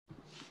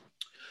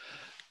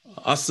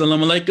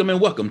Assalamu alaikum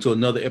and welcome to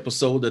another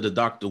episode of the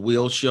Dr.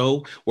 Will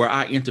Show, where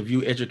I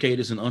interview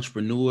educators and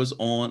entrepreneurs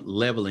on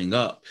leveling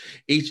up.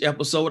 Each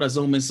episode, I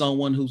zoom in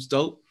someone who's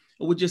dope,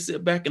 and we just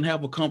sit back and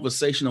have a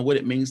conversation on what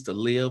it means to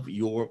live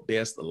your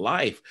best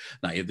life.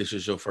 Now, if this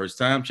is your first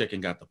time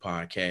checking out the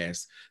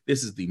podcast,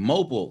 this is the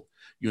Mobile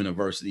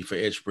University for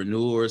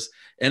Entrepreneurs,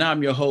 and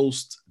I'm your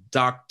host,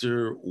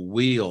 Dr.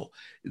 Will.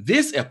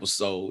 This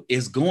episode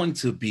is going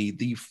to be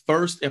the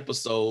first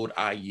episode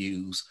I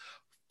use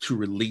to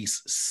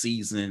release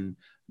season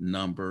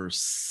number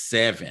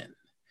 7.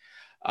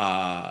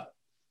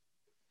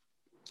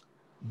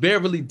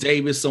 Beverly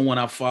Davis, someone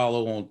I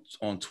follow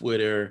on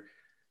Twitter,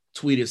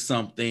 tweeted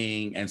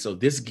something. And so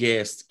this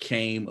guest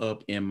came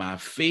up in my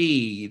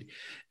feed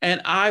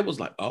and I was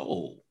like,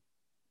 oh,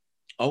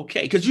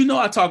 okay. Because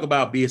I talk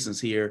about business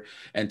here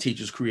and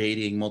teachers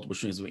creating multiple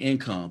streams of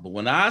income. But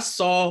when I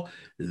saw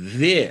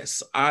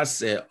this, I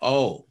said,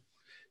 oh,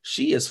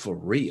 she is for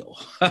real.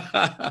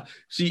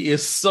 She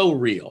is so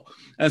real.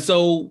 And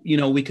so,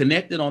 we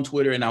connected on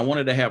Twitter and I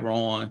wanted to have her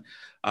on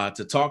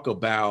to talk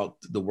about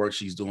the work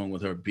she's doing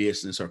with her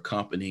business, her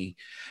company,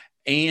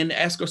 and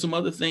ask her some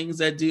other things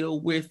that deal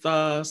with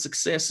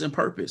success and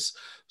purpose.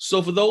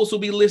 So for those who'll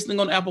be listening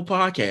on Apple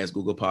Podcasts,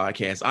 Google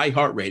Podcasts,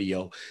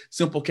 iHeartRadio,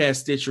 Simplecast,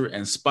 Stitcher,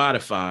 and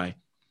Spotify,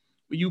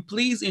 will you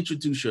please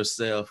introduce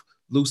yourself,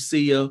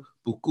 Lucia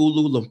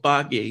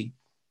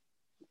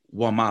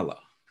Bakulumpagi-Wamala?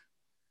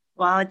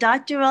 Wow,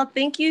 Dr. Will,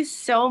 thank you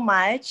so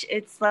much.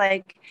 It's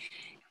like,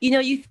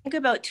 you think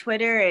about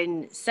Twitter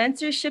and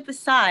censorship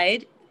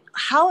aside,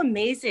 how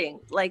amazing.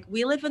 Like,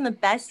 we live in the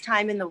best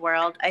time in the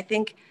world. I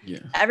think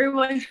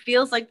everyone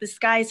feels like the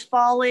sky's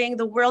falling.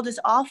 The world is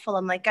awful.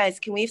 I'm like,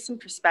 guys, can we have some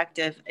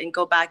perspective and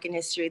go back in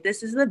history?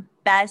 This is the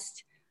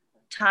best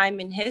time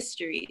in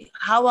history.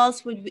 How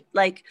else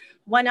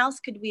when else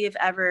could we have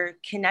ever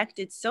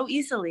connected so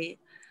easily?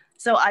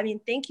 So,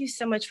 thank you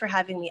so much for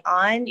having me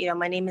on.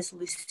 My name is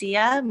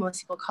Lucia.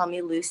 Most people call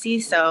me Lucy.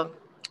 So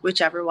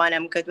whichever one,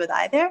 I'm good with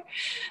either.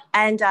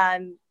 And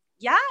I'm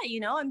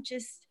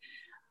just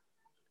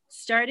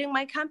starting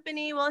my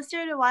company. Well, I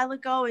started a while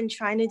ago and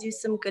trying to do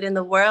some good in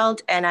the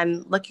world. And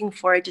I'm looking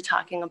forward to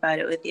talking about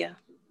it with you.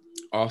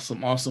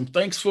 Awesome.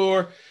 Thanks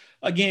for,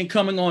 again,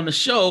 coming on the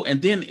show.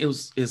 And then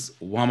it's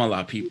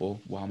Wamala,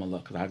 people.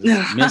 Wamala, because I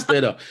just messed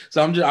it up.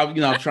 So I'm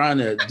trying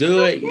to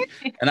do it.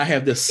 And I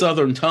have this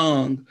Southern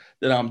tongue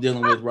that I'm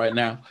dealing with right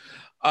now.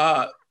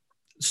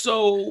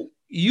 So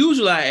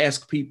usually I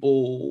ask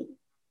people,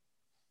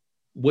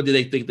 what do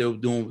they think they were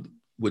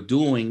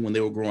doing when they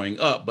were growing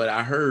up? But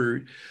I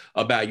heard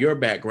about your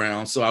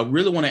background. So I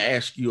really want to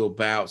ask you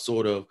about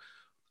sort of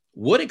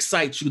what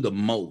excites you the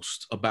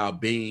most about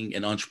being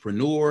an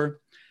entrepreneur.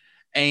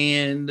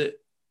 And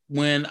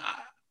when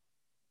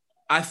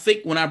I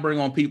think when I bring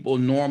on people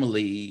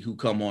normally who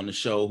come on the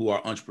show who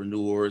are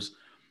entrepreneurs,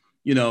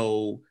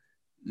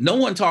 no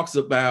one talks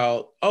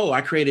about, oh,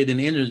 I created an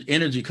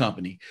energy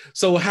company.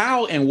 So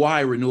how and why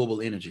renewable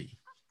energy?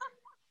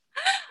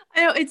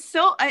 I know it's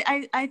so,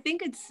 I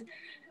think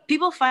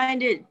people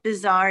find it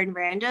bizarre and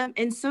random,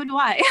 and so do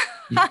I.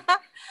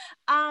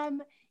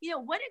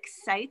 What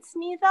excites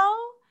me though,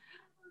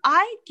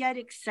 I get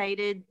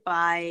excited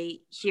by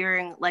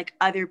hearing like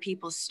other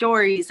people's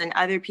stories and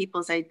other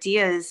people's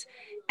ideas.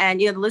 And,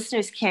 the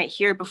listeners can't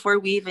hear. Before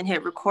we even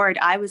hit record,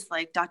 I was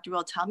like, Dr.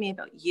 Will, tell me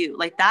about you.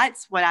 Like,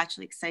 that's what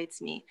actually excites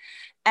me.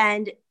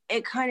 And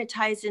it kind of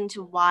ties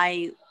into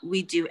why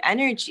we do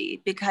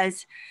energy,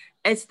 because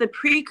it's the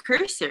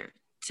precursor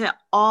to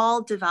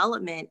all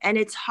development. And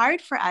it's hard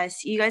for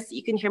us. You guys,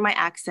 you can hear my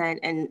accent,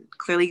 and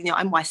clearly,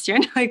 I'm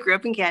Western. I grew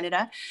up in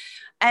Canada.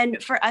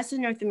 And for us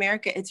in North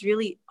America, it's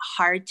really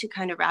hard to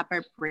kind of wrap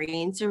our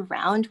brains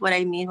around what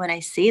I mean when I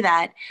say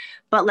that.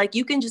 But like,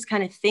 you can just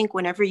kind of think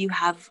whenever you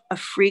have a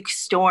freak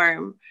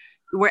storm,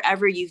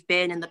 wherever you've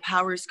been and the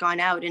power's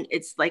gone out and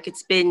it's like,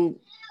 it's been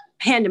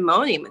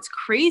pandemonium. It's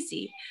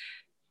crazy.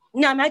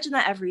 Now imagine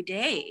that every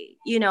day,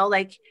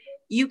 like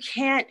you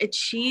can't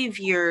achieve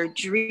your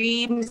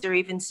dreams or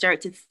even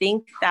start to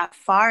think that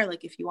far.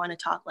 Like if you want to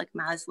talk like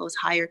Maslow's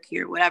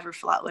hierarchy or whatever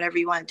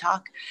you want to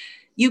talk,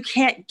 you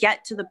can't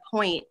get to the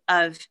point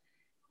of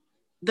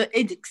the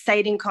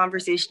exciting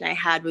conversation I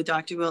had with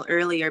Dr. Will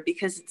earlier,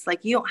 because it's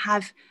like, you don't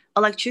have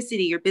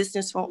electricity, your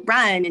business won't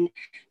run. And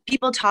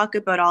people talk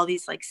about all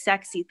these like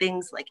sexy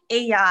things like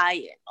AI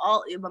and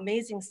all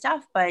amazing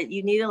stuff, but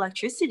you need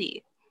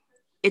electricity.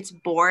 It's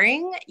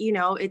boring,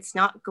 it's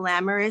not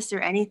glamorous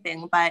or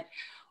anything. But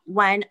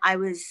when I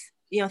was,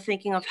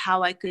 thinking of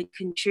how I could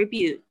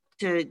contribute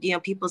to,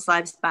 people's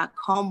lives back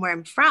home where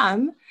I'm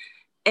from,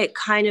 it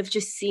kind of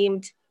just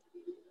seemed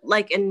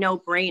like a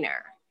no-brainer.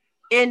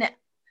 In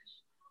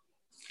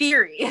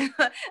theory,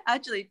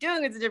 actually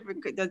doing it's a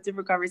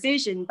different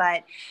conversation,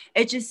 but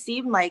it just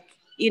seemed like,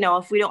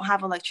 if we don't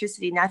have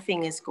electricity,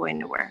 nothing is going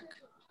to work.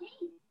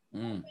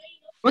 Well,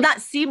 not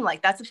seem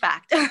like, that's a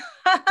fact.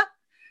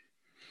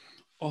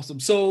 Awesome.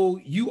 So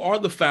you are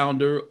the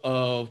founder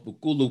of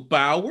Bakulu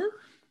Power.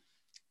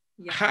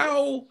 Yeah.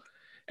 How,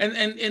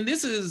 and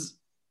this is,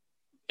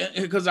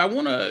 because I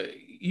want to,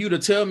 you to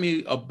tell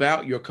me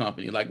about your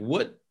company. Like,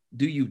 what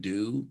do you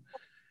do?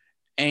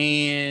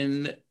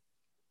 And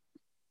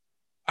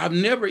I've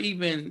never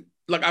even,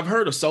 like, I've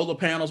heard of solar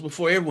panels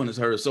before. Everyone has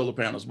heard of solar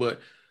panels, but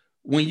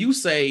when you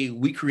say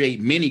we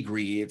create mini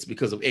grids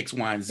because of X,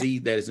 Y, and Z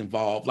that is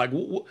involved, like,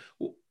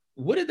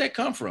 what did that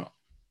come from?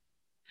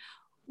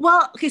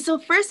 Well, okay, so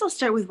first I'll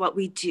start with what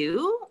we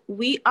do.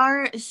 We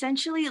are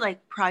essentially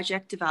like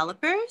project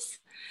developers,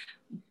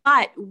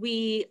 but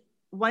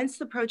once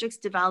the project's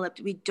developed,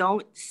 we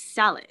don't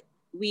sell it.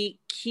 We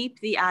keep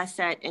the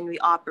asset and we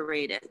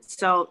operate it.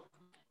 So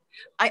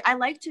I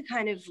like to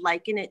kind of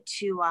liken it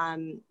to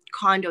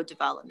condo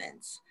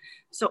developments.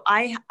 So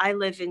I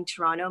live in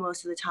Toronto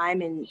most of the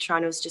time, and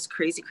Toronto's just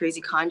crazy,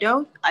 crazy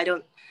condo. I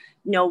don't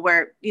know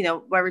where,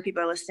 wherever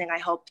people are listening, I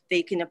hope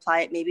they can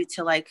apply it maybe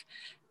to like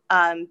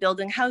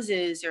building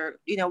houses or,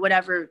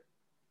 whatever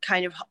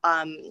kind of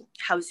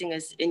housing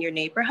is in your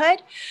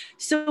neighborhood.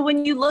 So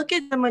when you look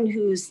at someone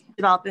who's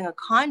developing a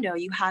condo,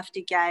 you have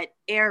to get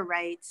air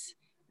rights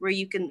where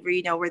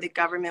where the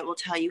government will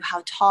tell you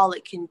how tall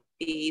it can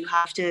be. You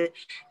have to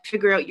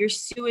figure out your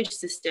sewage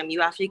system.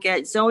 You have to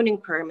get zoning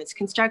permits,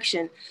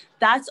 construction.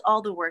 That's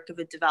all the work of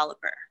a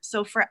developer.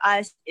 So for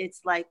us,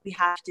 it's like we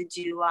have to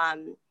do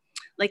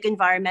like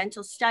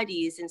environmental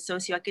studies and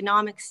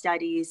socioeconomic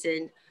studies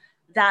and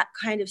that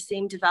kind of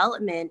same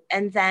development.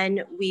 And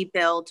then we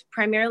build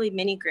primarily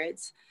mini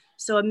grids.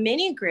 So a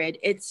mini grid,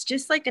 it's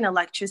just like an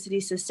electricity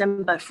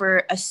system, but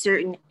for a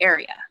certain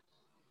area.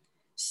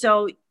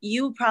 So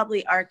you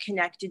probably are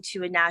connected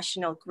to a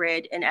national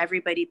grid and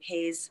everybody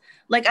pays,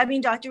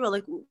 Dr. Will,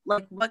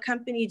 like what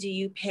company do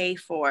you pay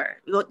for?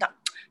 Well,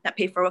 not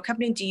pay for, what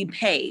company do you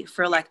pay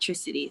for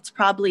electricity? It's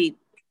probably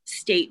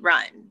state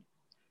run,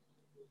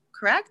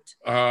 correct?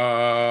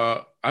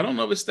 I don't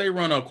know if it's state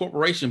run or a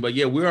corporation, but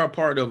yeah, we are a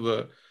part of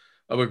a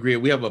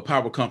grid. We have a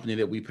power company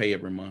that we pay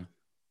every month.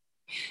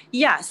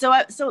 Yeah,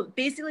 so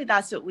basically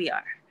that's what we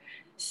are.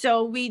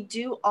 So we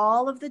do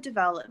all of the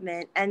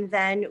development, and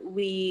then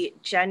we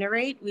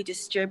generate, we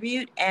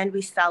distribute, and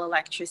we sell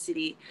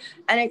electricity.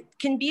 And it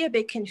can be a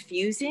bit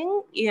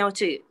confusing,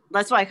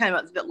 that's why I kind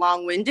of was a bit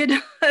long-winded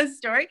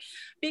story,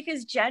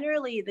 because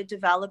generally the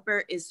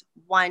developer is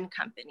one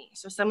company.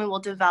 So someone will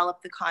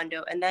develop the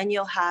condo, and then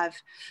you'll have,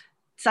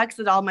 sucks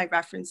that all my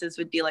references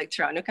would be like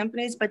Toronto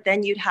companies, but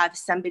then you'd have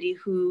somebody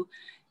who,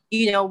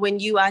 when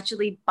you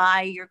actually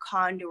buy your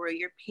condo or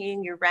you're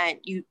paying your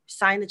rent, you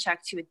sign the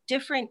check to a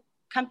different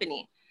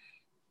company.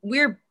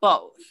 We're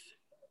both.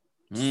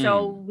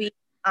 So we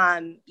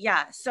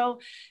so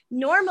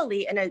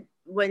normally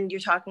when you're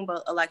talking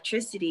about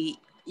electricity,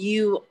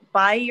 you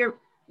buy your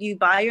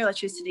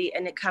electricity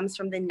and it comes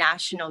from the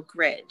national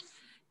grid,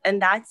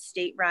 and that's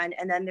state run.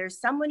 And then there's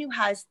someone who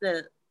has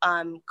the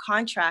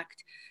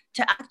contract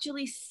to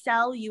actually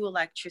sell you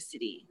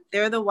electricity.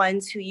 They're the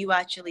ones who you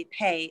actually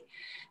pay,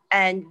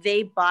 and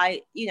they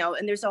buy,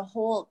 and there's a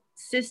whole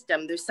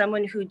system. There's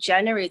someone who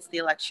generates the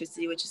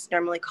electricity, which is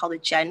normally called a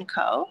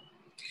genco.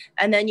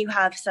 And then you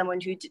have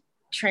someone who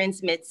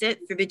transmits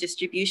it through the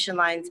distribution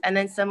lines, and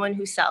then someone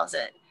who sells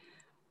it.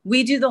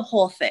 We do the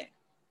whole thing.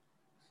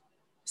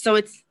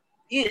 So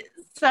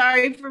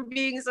sorry for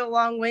being so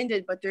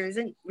long-winded, but there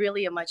isn't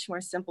really a much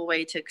more simple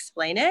way to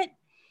explain it.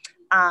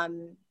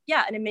 And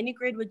a mini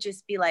grid would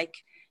just be like,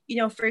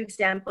 for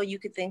example, you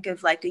could think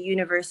of like a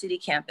university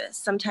campus.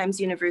 Sometimes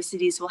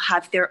universities will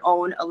have their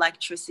own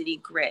electricity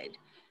grid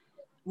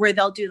where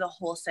they'll do the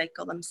whole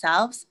cycle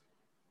themselves.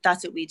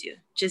 That's what we do.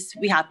 Just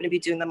we happen to be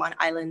doing them on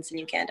islands in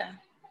Uganda.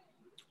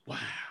 Wow.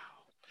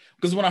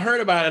 Because when I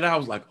heard about it, I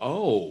was like,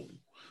 oh,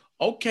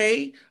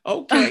 okay.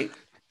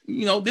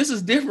 This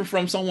is different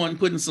from someone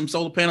putting some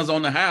solar panels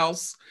on the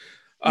house.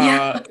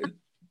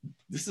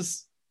 This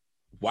is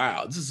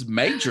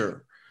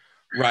major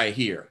right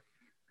here.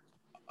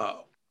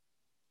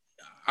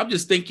 I'm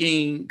just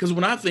thinking, because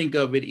when I think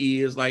of it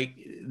is like,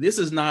 this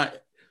is not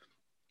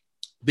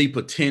the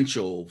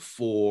potential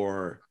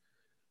for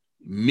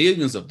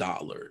millions of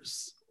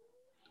dollars.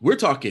 We're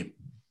talking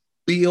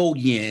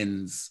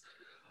billions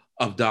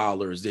of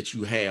dollars that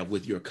you have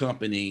with your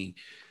company.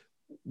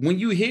 When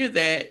you hear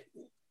that,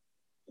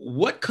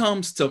 what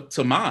comes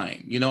to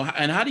mind,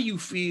 and how do you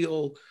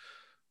feel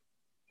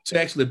to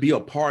actually be a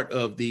part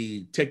of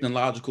the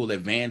technological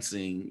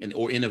advancing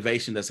or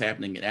innovation that's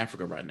happening in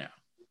Africa right now?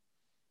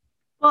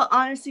 Well,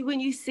 honestly, when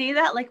you say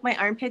that, like my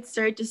armpits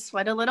started to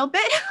sweat a little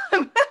bit. If I'm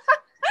being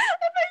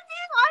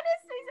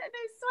honest,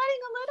 they're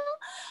sweating a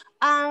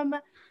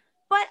little.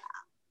 But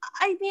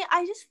I mean,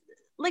 I just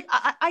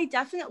I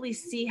definitely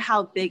see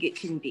how big it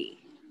can be.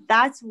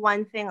 That's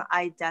one thing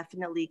I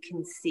definitely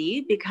can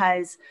see,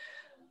 because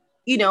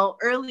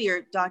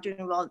earlier Dr.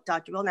 Will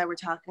and I were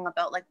talking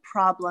about like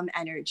problem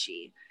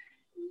energy,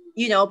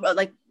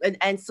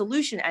 and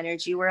solution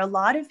energy, where a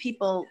lot of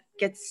people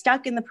get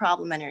stuck in the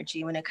problem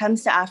energy. When it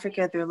comes to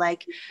Africa, they're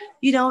like,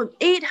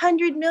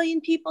 800 million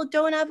people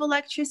don't have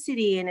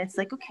electricity. And it's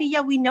like, okay,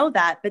 yeah, we know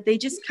that, but they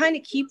just kind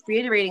of keep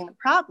reiterating the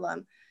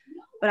problem.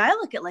 But I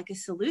look at like a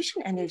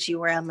solution energy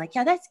where I'm like,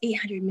 yeah, that's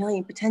 800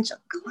 million potential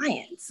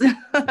clients,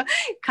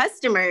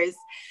 customers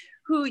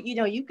who,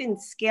 you can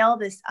scale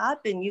this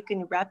up and you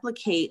can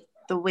replicate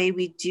the way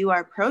we do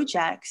our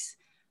projects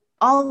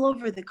all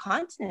over the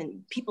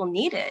continent. People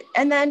need it.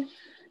 And then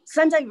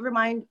sometimes I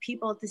remind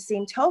people at the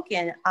same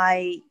token,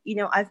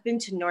 I've been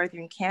to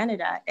Northern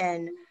Canada,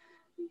 and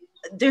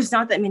there's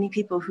not that many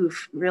people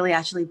who've really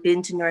actually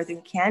been to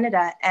Northern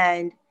Canada,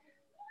 and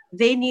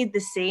they need the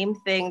same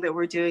thing that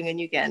we're doing in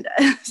Uganda.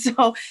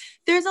 So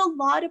there's a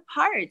lot of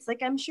parts.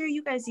 Like, I'm sure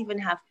you guys even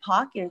have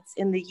pockets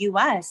in the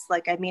US.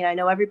 Like, I mean, I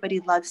know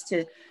everybody loves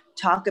to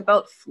talk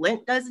about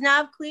Flint doesn't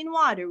have clean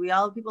water.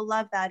 People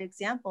love that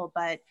example,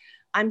 but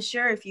I'm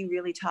sure if you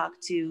really talk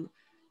to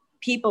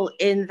people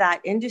in that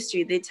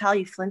industry, they tell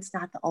you Flint's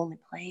not the only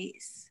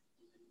place.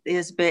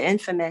 It's been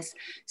infamous.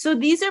 So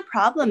these are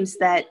problems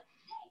that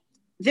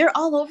they're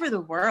all over the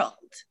world.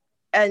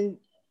 And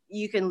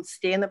you can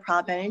stay in the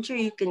problem energy, or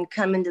you can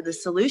come into the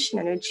solution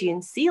energy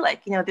and see,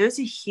 like, there's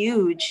a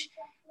huge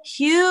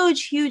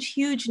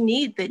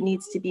need that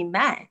needs to be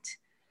met.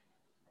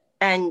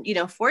 And,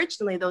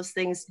 fortunately, those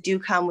things do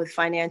come with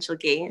financial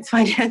gains,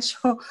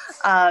 financial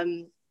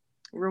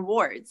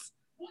rewards.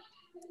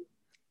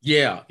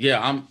 Yeah.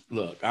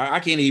 I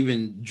can't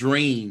even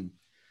dream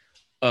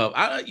of,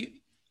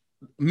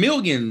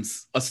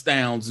 millions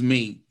astounds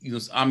me.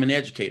 I'm an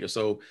educator,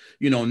 so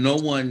no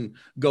one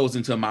goes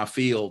into my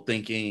field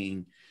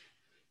thinking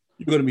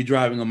you're going to be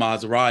driving a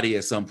Maserati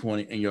at some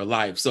point in your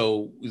life.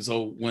 So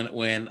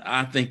when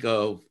I think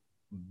of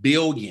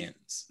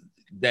billions,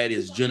 that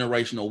is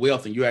generational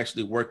wealth, and you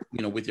actually work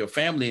with your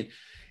family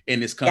in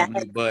this company.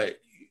 Yeah. But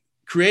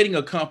creating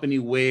a company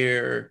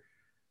where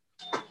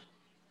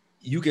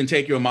you can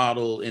take your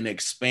model and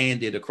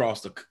expand it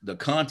across the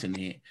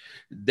continent,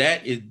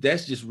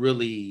 that's just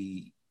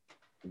really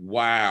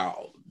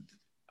wow.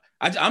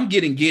 I'm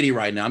getting giddy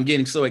right now. I'm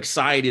getting so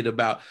excited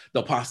about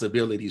the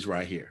possibilities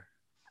right here.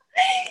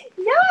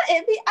 Yeah,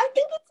 I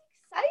think it's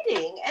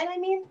exciting. And I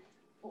mean,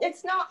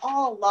 it's not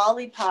all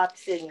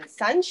lollipops and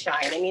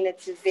sunshine. I mean,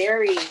 it's a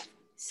very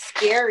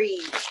scary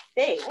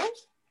thing.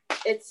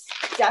 It's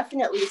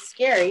definitely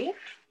scary,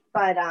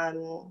 but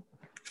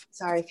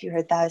sorry if you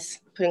heard that. I was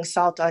putting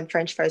salt on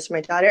French fries for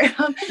my daughter.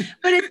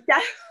 But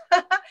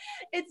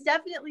it's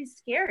definitely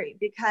scary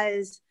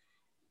because,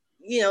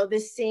 the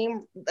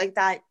same, like,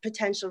 that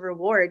potential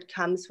reward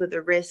comes with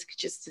a risk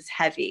just as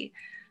heavy.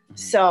 Mm-hmm.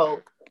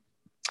 So,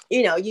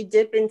 you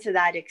dip into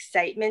that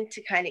excitement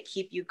to kind of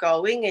keep you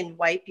going and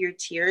wipe your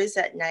tears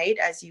at night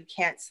as you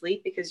can't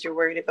sleep because you're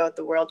worried about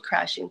the world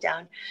crashing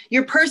down,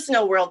 your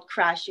personal world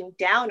crashing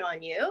down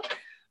on you.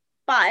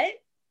 But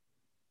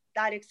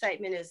that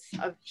excitement is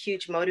a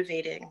huge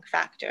motivating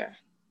factor.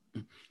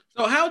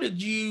 So how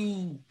did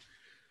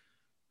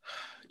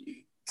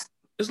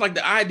it's like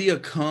the idea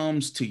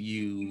comes to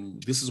you,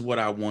 this is what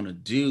I want to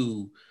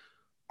do,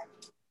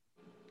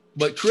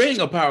 but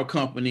creating a power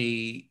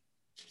company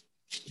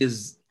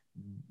is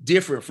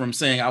different from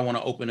saying I want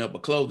to open up a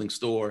clothing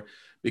store,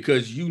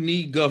 because you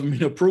need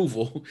government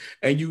approval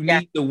and you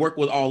need to work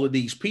with all of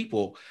these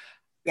people.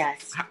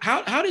 Yes.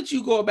 How did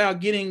you go about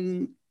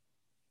getting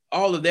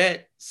all of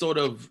that sort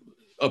of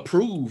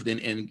approved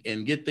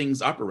and get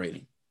things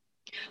operating?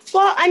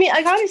 Well, I mean,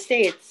 I gotta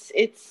say,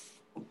 it's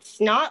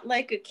not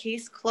like a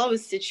case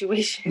closed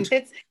situation.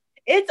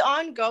 It's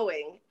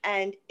ongoing,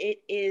 and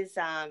it is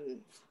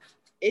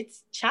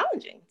it's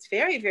challenging. It's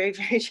very, very,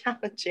 very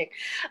challenging.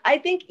 I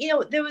think,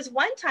 there was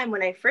one time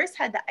when I first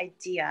had the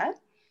idea.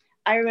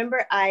 I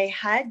remember I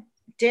had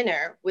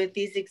dinner with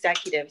these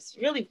executives.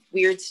 Really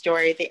weird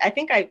story. I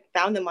think I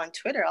found them on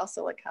Twitter,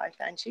 also, like how I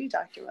found you,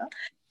 Dr. Will.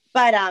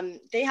 But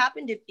they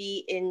happened to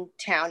be in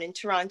town in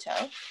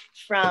Toronto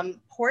from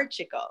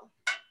Portugal.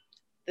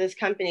 This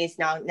company's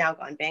now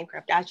gone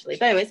bankrupt, actually.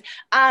 But anyways,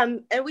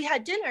 and we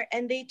had dinner,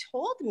 and they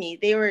told me,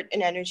 they were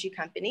an energy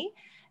company,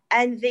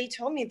 and they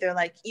told me, they're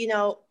like,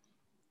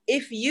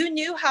 if you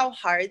knew how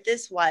hard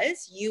this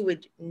was, you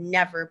would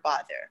never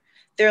bother.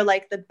 They're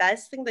like, the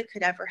best thing that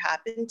could ever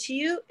happen to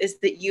you is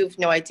that you have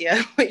no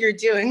idea what you're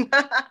doing,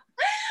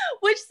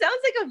 which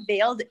sounds like a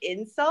veiled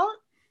insult,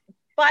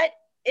 but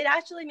it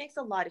actually makes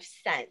a lot of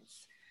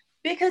sense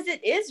because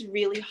it is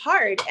really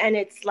hard. And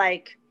it's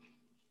like,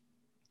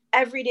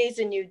 every day's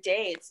a new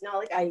day. It's not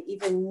like I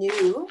even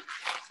knew.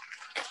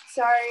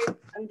 Sorry,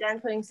 I'm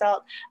done putting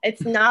salt.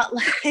 It's not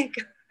like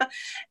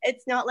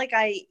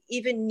I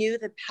even knew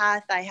the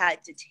path I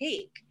had to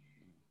take.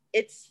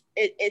 It's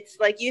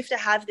like you have to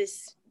have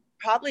this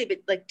probably a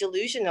bit like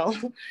delusional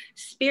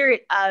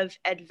spirit of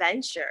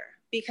adventure,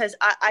 because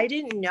I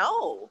didn't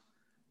know.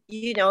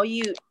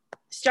 You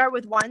start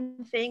with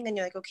one thing and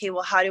you're like, okay,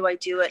 well, how do I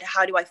do it?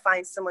 How do I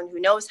find someone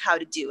who knows how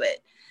to do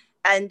it?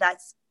 And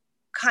that's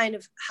kind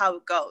of how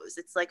it goes.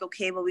 It's like,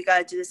 okay, well, we got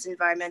to do this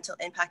environmental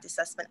impact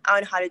assessment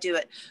on how to do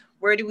it.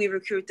 Where do we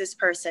recruit this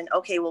person?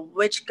 Okay, well,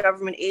 which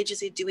government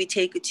agency do we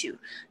take it to?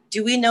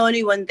 Do we know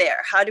anyone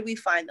there? How do we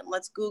find them?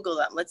 Let's Google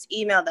them. Let's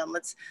email them.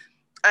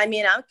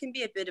 I can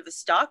be a bit of a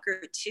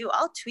stalker too.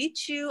 I'll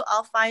tweet you.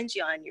 I'll find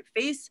you on your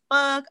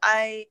Facebook.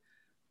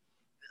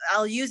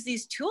 I'll use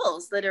these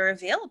tools that are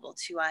available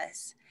to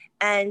us.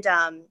 And,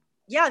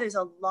 yeah, there's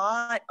a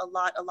lot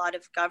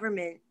of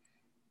government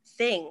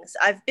things.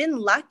 I've been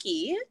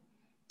lucky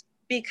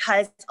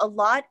because a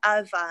lot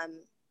of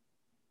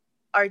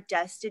our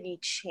destiny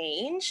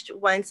changed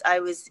once I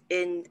was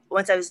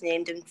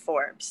named in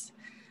Forbes.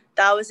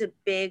 That was a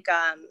big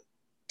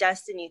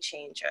destiny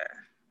changer.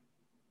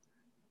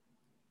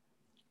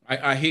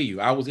 I hear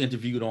you. I was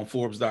interviewed on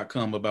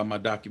Forbes.com about my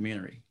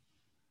documentary.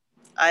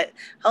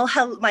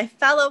 My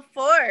fellow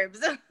Forbes.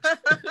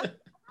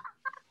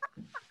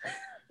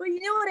 Well, you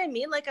know what I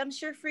mean? Like, I'm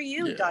sure for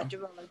you, yeah.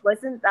 Dr. Roman,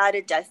 wasn't that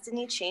a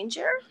destiny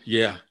changer?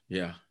 Yeah.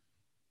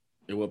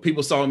 Well,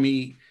 people saw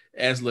me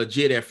as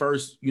legit at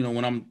first,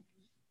 when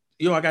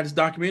I got this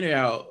documentary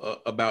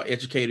out about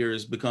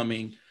educators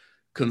becoming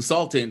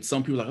consultants.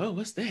 Some people are like, oh,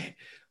 what's that?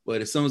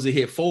 But as soon as it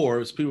hit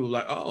Forbes, people were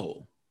like,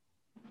 oh,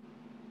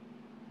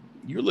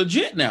 you're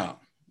legit now.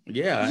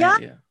 Yeah.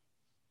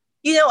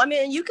 I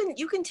mean, you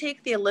can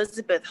take the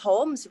Elizabeth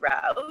Holmes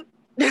route.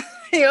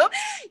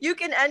 You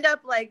can end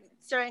up like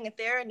starting a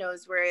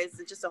Theranos where it's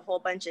just a whole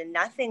bunch of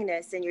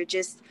nothingness and you're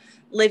just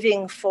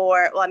living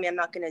for, well, I mean, I'm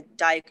not going to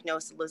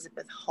diagnose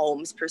Elizabeth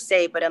Holmes per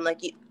se, but I'm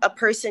like, a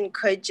person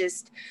could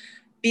just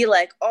be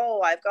like,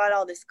 oh, I've got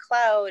all this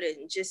clout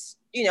and just,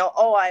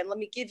 let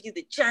me give you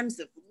the gems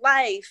of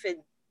life and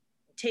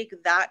take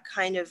that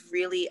kind of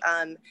really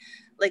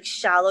like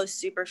shallow,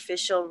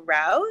 superficial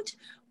route.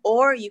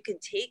 Or you could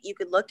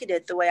look at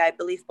it the way I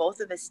believe both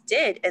of us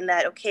did, and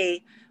that,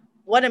 okay,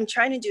 what I'm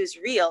trying to do is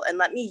real, and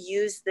let me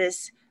use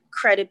this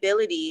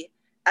credibility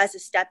as a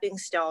stepping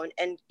stone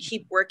and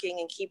keep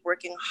working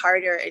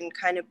harder and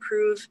kind of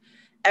prove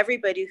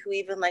everybody who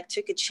even like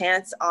took a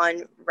chance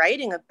on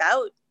writing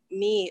about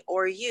me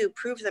or you,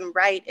 prove them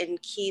right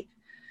and keep,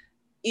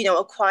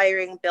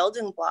 acquiring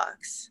building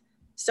blocks.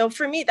 So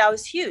for me, that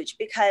was huge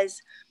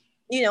because,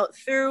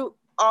 through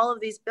all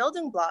of these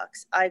building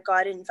blocks, I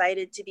got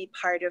invited to be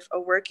part of a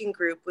working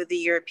group with the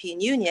European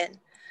Union.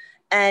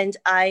 And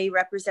I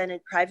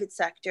represented private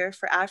sector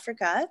for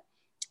Africa.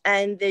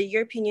 And the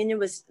European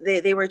Union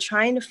they were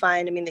trying to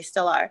find, I mean, they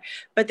still are,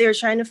 but they were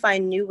trying to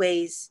find new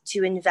ways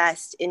to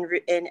invest in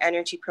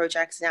energy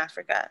projects in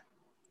Africa.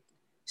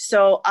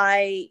 So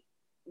I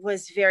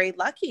was very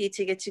lucky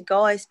to get to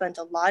go. I spent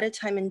a lot of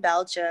time in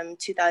Belgium,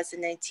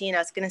 2019. I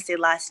was going to say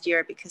last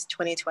year because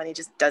 2020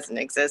 just doesn't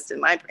exist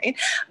in my brain,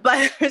 but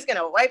I was going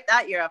to wipe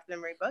that year off the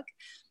memory book.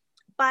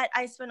 But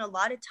I spent a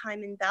lot of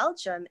time in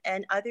Belgium,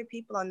 and other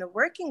people on the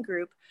working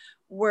group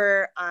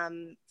were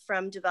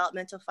from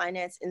developmental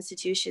finance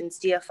institutions,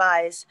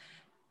 DFIs,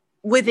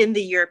 within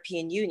the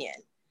European Union.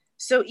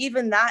 So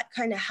even that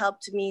kind of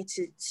helped me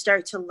to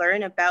start to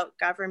learn about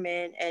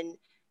government and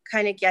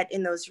kind of get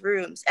in those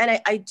rooms. And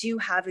I do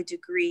have a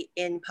degree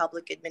in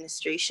public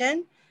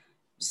administration.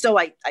 So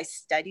I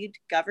studied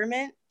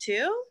government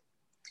too.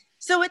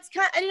 So it's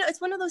kind of,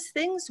 it's one of those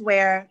things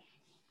where,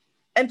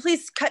 and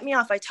please cut me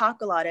off, I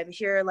talk a lot. I'm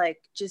here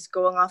like just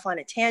going off on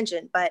a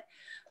tangent, but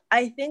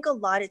I think a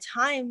lot of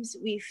times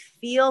we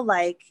feel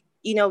like,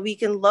 we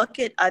can look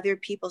at other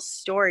people's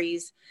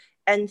stories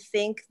and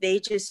think they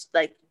just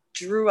like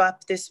drew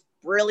up this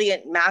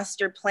brilliant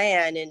master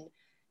plan and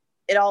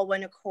it all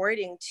went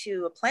according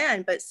to a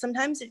plan. But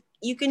sometimes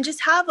you can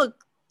just have a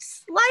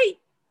slight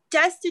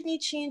destiny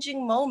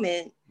changing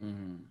moment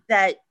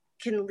that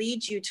can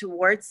lead you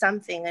towards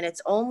something. And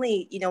it's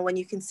only, when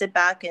you can sit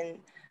back and,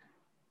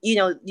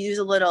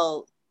 do a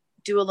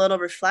little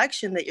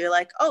reflection that you're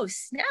like, oh,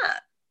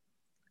 snap.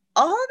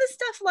 All this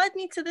stuff led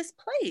me to this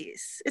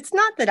place. It's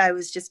not that I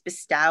was just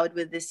bestowed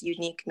with this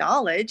unique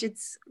knowledge.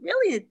 It's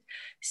really a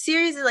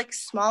series of like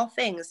small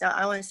things. Now,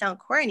 I don't want to sound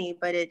corny,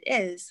 but it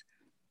is.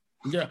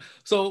 Yeah.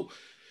 So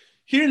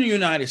here in the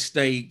United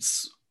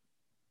States,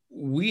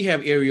 we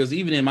have areas,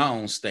 even in my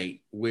own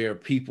state, where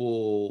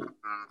people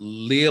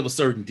live a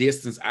certain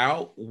distance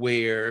out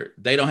where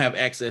they don't have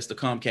access to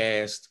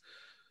Comcast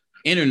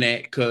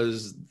internet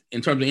because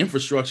in terms of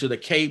infrastructure, the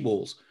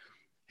cables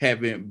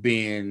haven't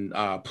been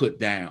put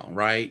down,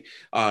 right?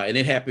 And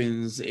it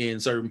happens in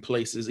certain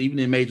places, even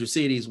in major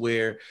cities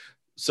where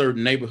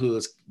certain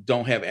neighborhoods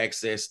don't have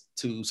access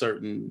to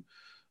certain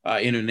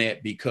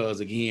internet because,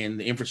 again,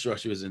 the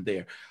infrastructure isn't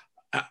there.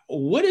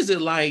 What is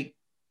it like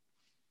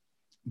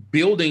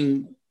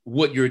building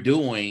what you're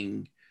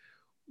doing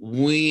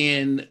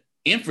when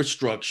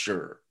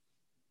infrastructure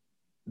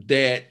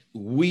that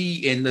we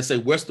in, let's say,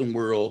 Western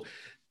world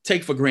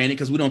take for granted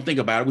because we don't think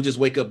about it, we just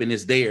wake up and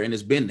it's there and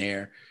it's been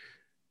there,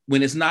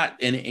 when it's not,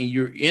 and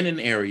you're in an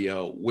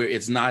area where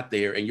it's not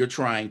there and you're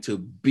trying to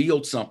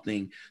build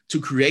something to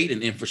create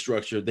an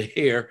infrastructure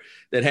there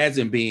that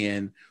hasn't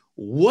been,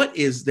 what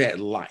is that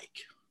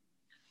like?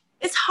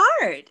 It's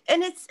hard.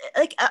 And it's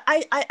like,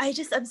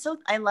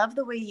 I love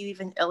the way you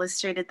even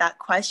illustrated that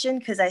question,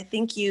 because I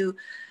think you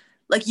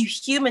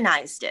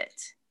humanized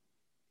it,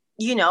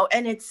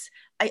 and it's,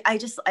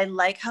 I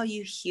like how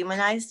you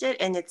humanized it.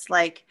 And it's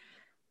like,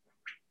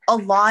 a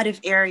lot of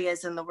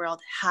areas in the world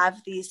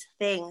have these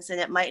things,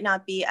 and it might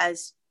not be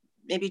as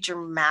maybe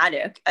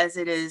dramatic as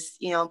it is,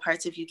 you know, in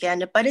parts of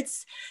Uganda, but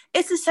it's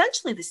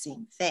essentially the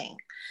same thing.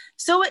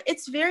 So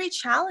it's very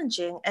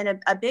challenging. And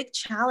a big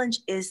challenge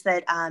is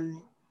that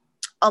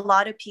a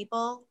lot of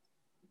people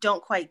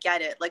don't quite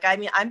get it. Like, I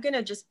mean, I'm going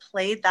to just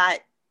play that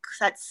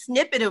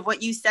snippet of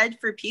what you said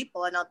for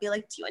people, and I'll be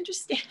like, do you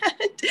understand?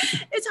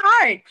 It's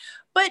hard.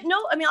 But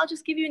no, I mean, I'll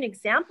just give you an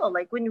example.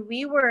 Like when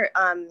we were,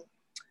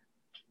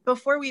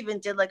 before we even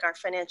did like our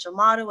financial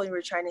model, when we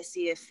were trying to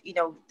see if, you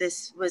know,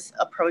 this was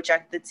a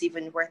project that's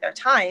even worth our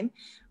time,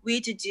 we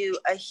had to do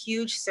a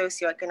huge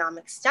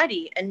socioeconomic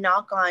study and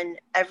knock on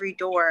every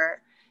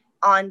door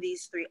on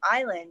these 3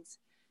 islands.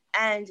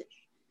 And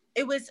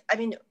it was, I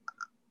mean,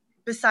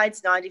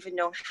 besides not even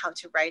knowing how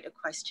to write a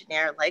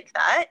questionnaire like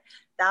that,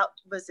 that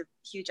was a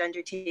huge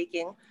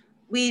undertaking.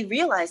 We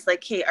realized,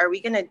 like, hey, are we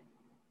going to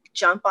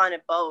jump on a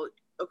boat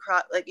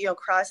across, like, you know,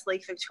 across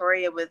Lake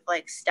Victoria with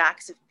like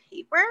stacks of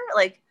paper?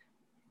 Like,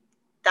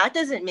 that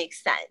doesn't make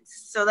sense.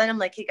 So then I'm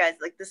like, hey guys,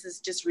 like, this is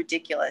just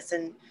ridiculous.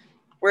 And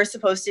we're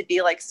supposed to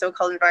be like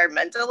so-called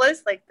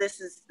environmentalists. Like, this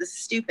is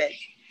stupid.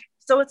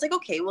 So it's like,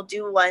 okay, we'll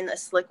do a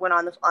slick one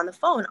on the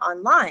phone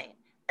online.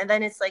 And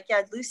then it's like,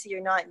 yeah, Lucy,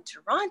 you're not in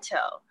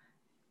Toronto.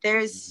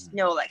 There's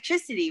no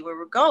electricity where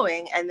we're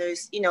going. And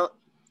there's, you know,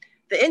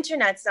 the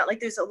internet's not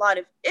like, there's a lot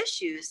of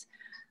issues.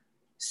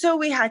 So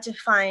we had to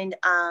find,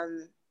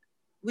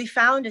 we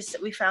found a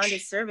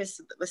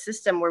service, a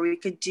system where we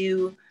could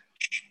do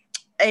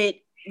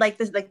it. Like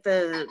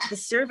the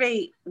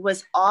survey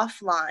was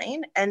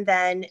offline, and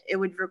then it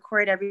would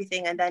record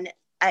everything. And then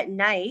at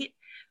night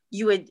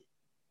you would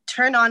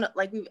turn on,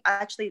 like, we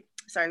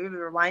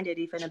rewind it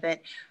even a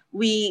bit.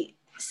 We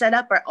set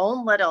up our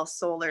own little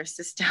solar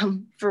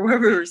system for where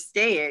we were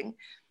staying,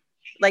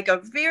 like a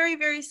very,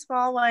 very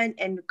small one,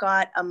 and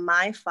got a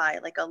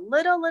MiFi, like a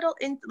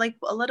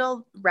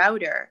little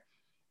router.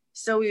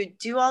 So we would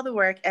do all the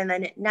work, and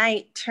then at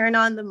night, turn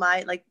on the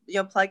like, you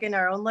know, plug in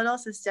our own little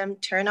system,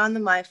 turn on the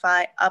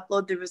MiFi,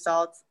 upload the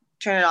results,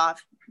 turn it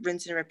off,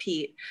 rinse and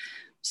repeat.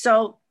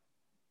 So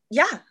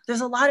yeah,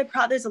 there's a lot of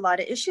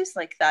issues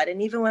like that.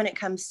 And even when it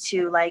comes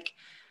to like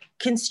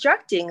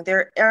constructing,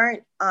 there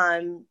aren't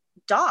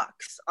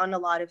docks on a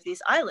lot of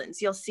these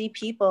islands. You'll see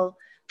people,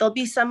 there'll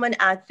be someone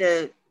at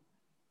the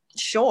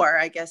shore,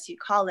 I guess you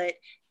call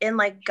it, in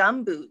like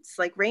gum boots,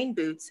 like rain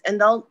boots,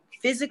 and they'll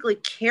physically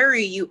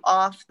carry you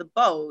off the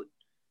boat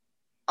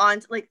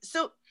on, like,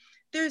 so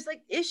there's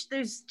like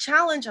there's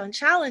challenge on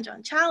challenge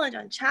on challenge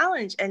on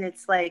challenge. And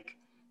it's like,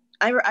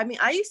 I mean,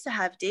 I used to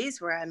have days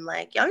where I'm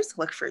like, yeah, I'm just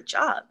look for a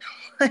job.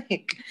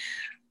 Like,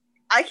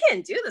 I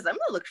can't do this. I'm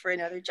gonna look for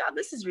another job.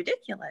 This is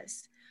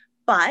ridiculous.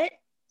 But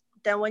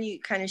then when you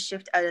kind of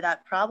shift out of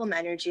that problem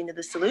energy into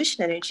the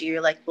solution energy, you're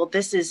like, well,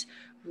 this is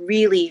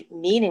really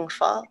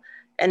meaningful.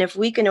 And if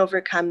we can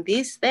overcome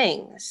these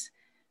things,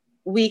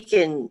 we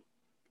can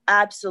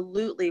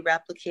absolutely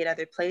replicate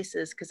other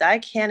places, because I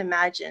can't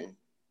imagine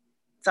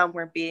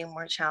somewhere being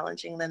more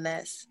challenging than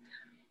this.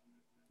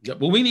 Yeah,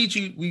 but we need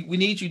you. We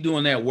need you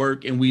doing that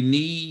work, and we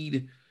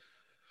need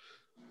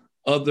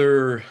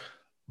other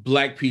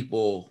Black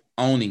people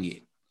owning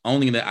it,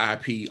 owning the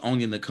IP,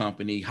 owning the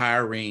company,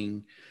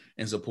 hiring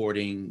and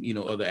supporting, you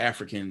know, other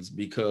Africans,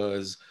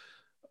 because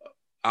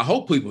I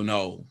hope people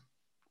know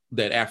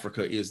that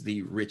Africa is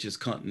the richest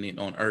continent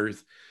on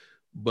earth.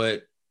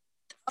 But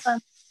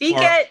speak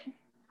it.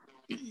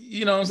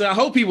 You know what I'm saying? I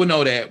hope people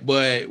know that.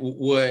 But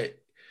what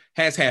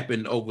has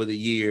happened over the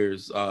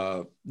years,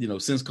 you know,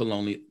 since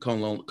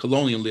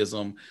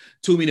colonialism,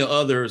 too many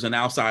others and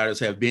outsiders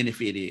have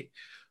benefited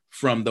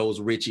from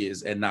those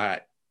riches and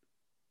not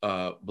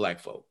Black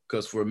folk.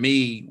 Because for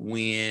me,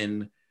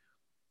 when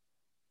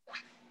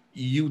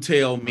you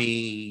tell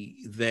me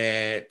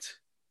that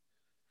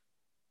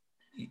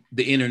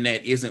the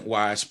internet isn't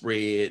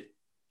widespread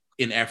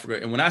in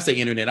Africa, and when I say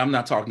internet, I'm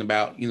not talking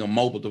about, you know,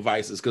 mobile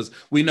devices, because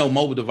we know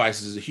mobile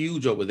devices are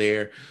huge over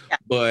there, yeah.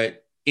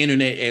 But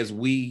internet as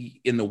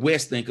we in the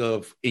West think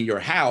of in your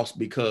house,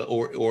 because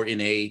or in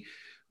a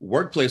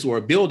workplace or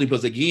a building,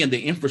 because again,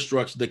 the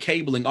infrastructure, the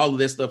cabling, all of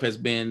that stuff has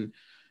been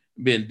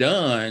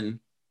done.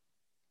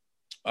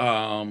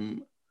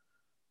 And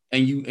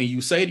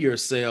you say to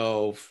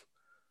yourself,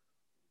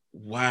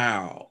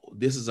 wow,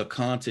 this is a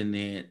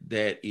continent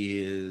that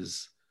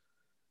is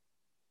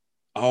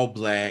all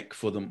Black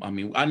for them. I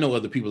mean, I know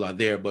other people out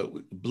there,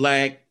 but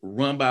Black,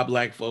 run by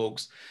Black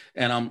folks.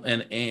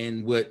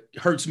 And what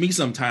hurts me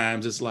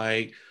sometimes is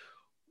like,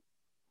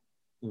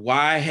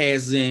 why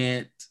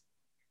hasn't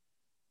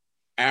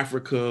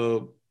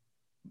Africa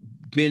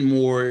been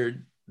more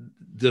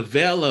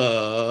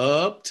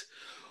developed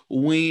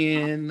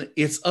when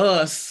it's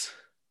us?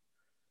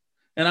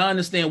 And I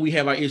understand we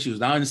have our issues.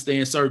 I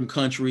understand certain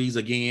countries,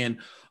 again,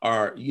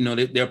 are, you know,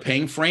 they're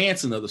paying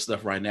France and other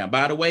stuff right now.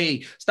 By the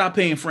way, stop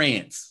paying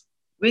France.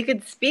 We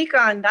could speak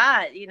on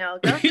that. You know,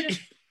 government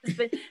of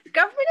France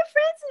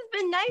has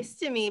been nice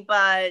to me,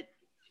 but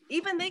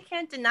even they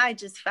can't deny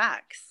just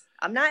facts.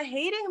 I'm not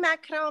hating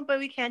Macron, but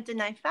we can't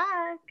deny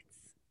facts.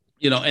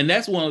 You know, and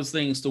that's one of those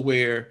things to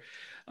where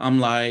I'm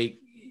like,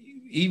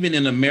 even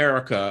in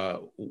America,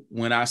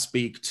 when I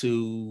speak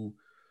to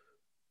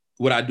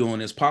what I do on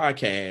this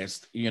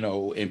podcast,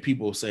 and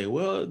people say,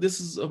 well, this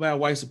is about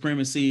white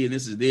supremacy and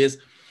this is this.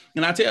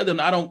 And I tell them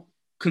I don't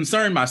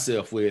concern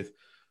myself with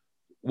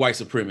white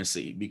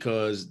supremacy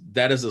because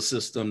that is a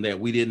system that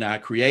we did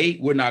not create.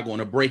 We're not going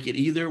to break it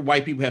either.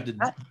 White people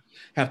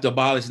have to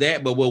abolish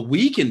that. But what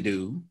we can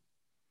do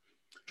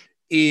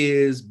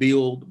is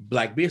build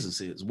Black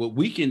businesses. What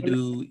we can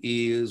do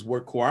is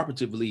work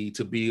cooperatively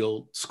to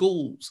build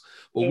schools.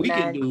 What we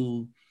can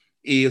do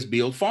is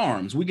build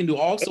farms. We can do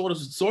all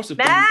sorts of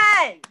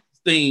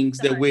things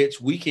that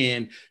which we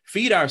can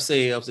feed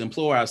ourselves,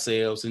 employ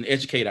ourselves, and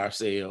educate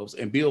ourselves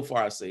and build for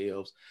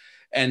ourselves,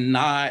 and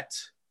not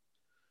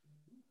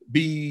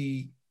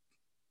be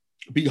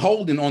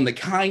beholden on the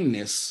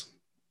kindness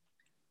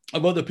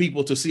of other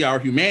people to see our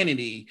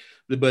humanity,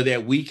 but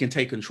that we can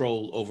take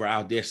control over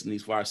our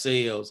destinies for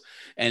ourselves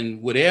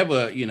and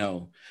whatever,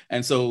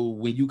 And so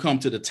when you come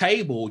to the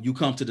table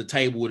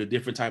with a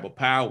different type of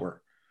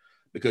power,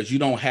 because you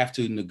don't have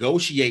to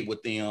negotiate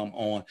with them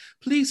on,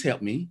 please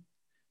help me.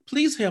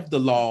 Please help the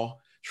law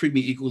treat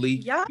me equally.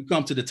 Yeah. You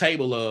come to the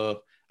table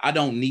of, I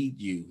don't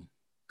need you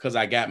because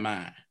I got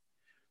mine.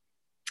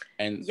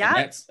 And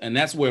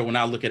that's where when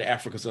I look at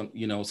Africa,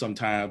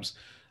 sometimes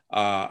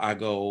I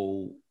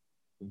go,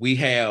 we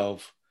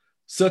have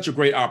such a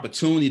great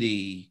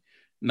opportunity,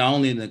 not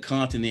only in the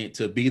continent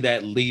to be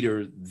that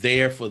leader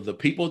there for the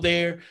people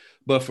there,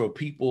 but for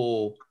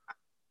people,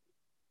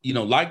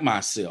 like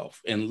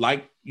myself and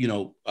like,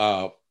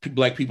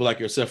 Black people like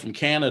yourself from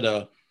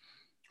Canada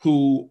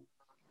who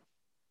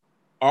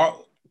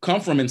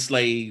come from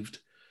enslaved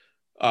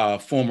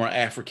former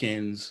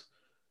Africans,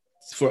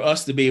 for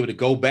us to be able to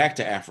go back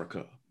to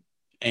Africa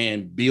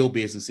and build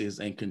businesses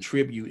and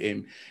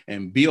contribute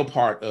and be a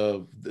part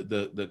of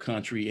the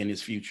country and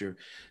its future.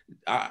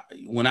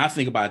 When I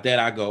think about that,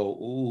 I go,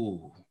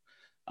 ooh,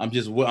 I'm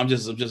just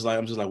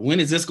like, when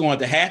is this going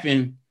to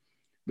happen?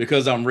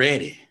 Because I'm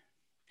ready.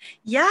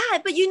 Yeah,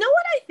 but you know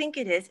what I think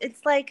it is?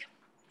 It's like,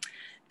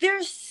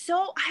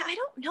 I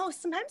don't know.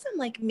 Sometimes I'm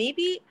like,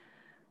 maybe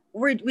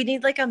we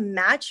need like a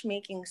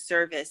matchmaking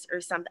service or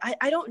something.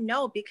 I don't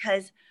know,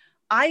 because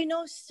I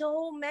know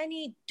so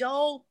many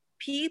dope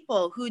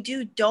people who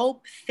do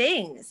dope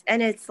things.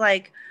 And it's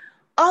like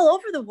all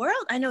over the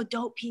world. I know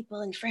dope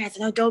people in France.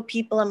 I know dope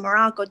people in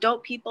Morocco,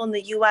 dope people in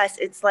the US.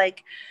 It's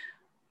like,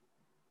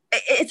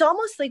 it's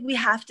almost like we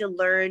have to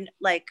learn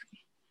like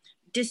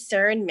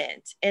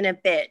discernment in a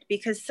bit,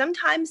 because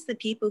sometimes the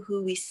people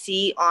who we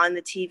see on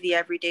the TV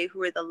every day,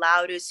 who are the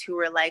loudest, who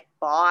are like,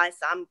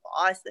 I'm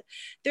boss,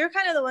 they're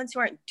kind of the ones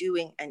who aren't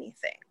doing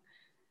anything.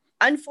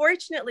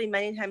 Unfortunately,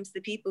 many times the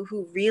people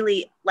who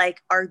really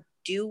like are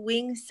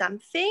doing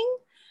something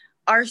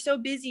are so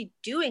busy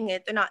doing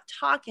it, they're not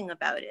talking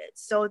about it.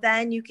 So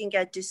then you can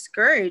get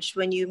discouraged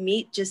when you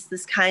meet just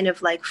this kind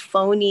of like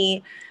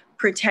phony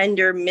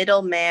pretender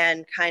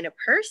middleman kind of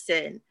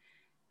person.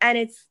 And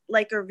it's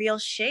like a real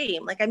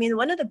shame. Like, I mean,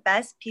 one of the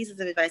best pieces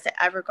of advice I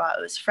ever got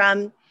was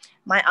from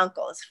my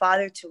uncle, his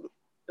father to one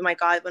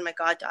of my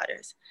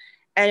goddaughters.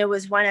 And it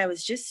was when I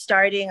was just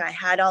starting. I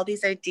had all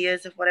these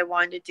ideas of what I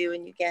wanted to do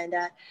in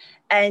Uganda.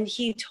 And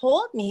he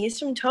told me, he's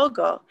from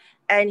Togo.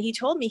 And he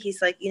told me,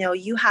 he's like,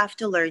 you have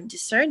to learn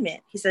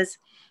discernment. He says,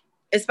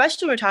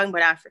 especially when we're talking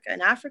about Africa. In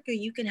Africa,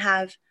 you can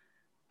have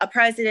a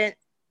president,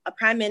 a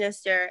prime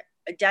minister,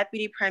 a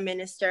deputy prime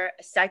minister,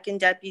 a second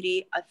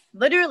deputy,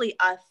 literally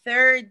a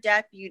third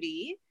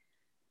deputy.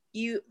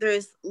 You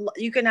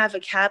can have a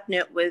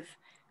cabinet with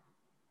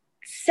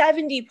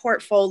 70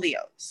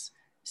 portfolios.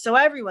 So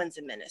everyone's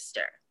a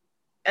minister.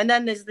 And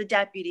then there's the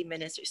deputy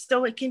minister.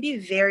 So it can be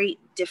very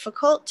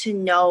difficult to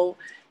know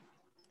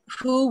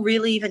who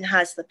really even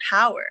has the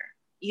power,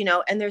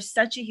 and there's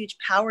such a huge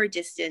power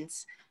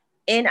distance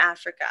in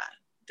Africa.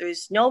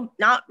 There's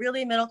not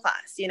really middle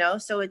class,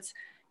 so it's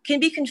can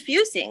be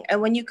confusing.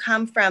 And when you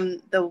come from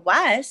the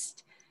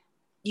West,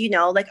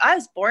 like I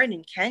was born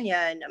in Kenya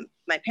and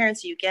my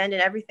parents are Ugandan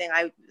and everything.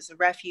 I was a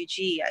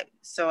refugee.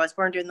 So I was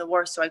born during the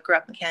war. So I grew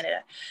up in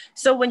Canada.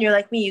 So when you're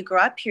like me, you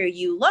grow up here,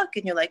 you look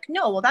and you're like,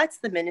 no, well, that's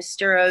the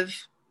minister of,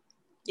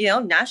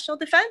 national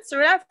defense or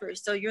whatever.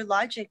 So your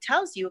logic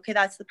tells you, okay,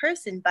 that's the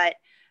person, but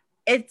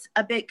it's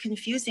a bit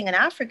confusing in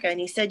Africa. And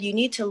he said, you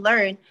need to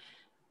learn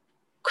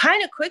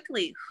kind of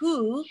quickly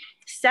who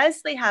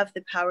says they have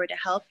the power to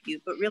help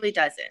you, but really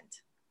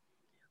doesn't.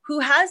 Who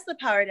has the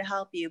power to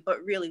help you,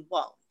 but really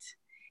won't.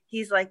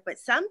 He's like, but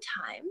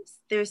sometimes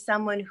there's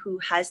someone who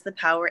has the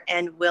power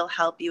and will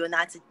help you, and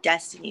that's a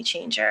destiny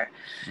changer.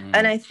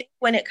 And I think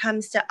when it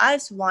comes to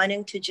us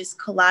wanting to just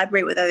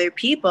collaborate with other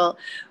people,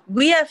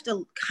 we have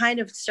to kind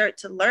of start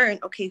to learn,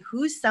 okay,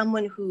 who's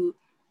someone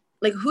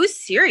who's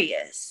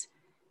serious,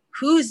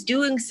 who's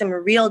doing some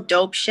real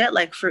dope shit,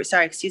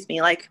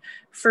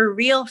 for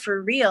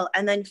real,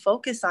 and then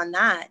focus on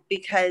that,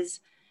 because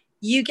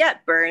you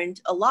get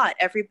burned a lot.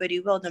 Everybody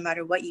will, no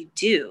matter what you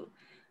do.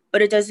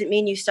 But it doesn't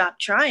mean you stop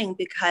trying,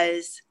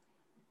 because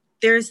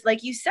there's,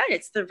 like you said,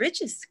 it's the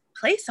richest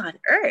place on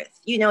earth.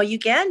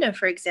 Uganda,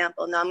 for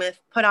example. Now I'm going to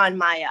put on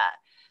my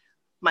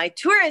my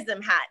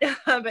tourism hat.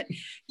 But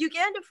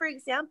Uganda, for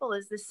example,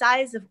 is the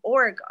size of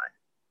Oregon,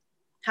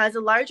 has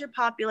a larger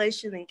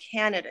population than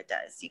Canada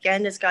does.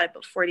 Uganda's got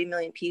about 40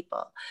 million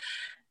people.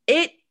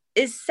 It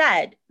is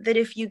said that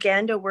if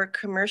Uganda were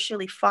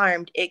commercially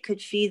farmed, it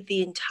could feed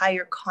the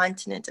entire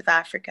continent of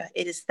Africa.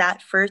 It is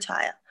that fertile.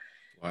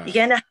 Wow.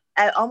 Uganda,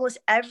 almost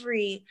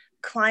every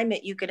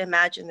climate you could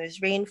imagine. There's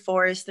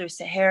rainforest, there's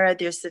Sahara,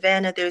 there's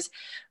savanna, there's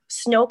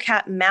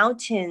snow-capped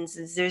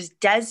mountains, there's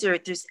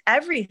desert, there's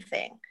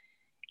everything.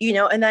 You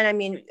know, and then, I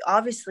mean,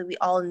 obviously we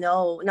all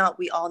know, not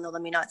we all know,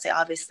 let me not say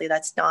obviously,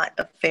 that's not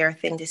a fair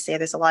thing to say.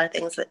 There's a lot of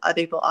things that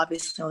other people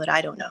obviously know that I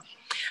don't know.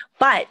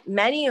 But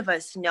many of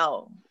us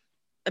know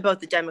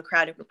about the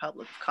Democratic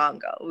Republic of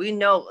Congo. We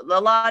know, a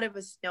lot of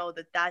us know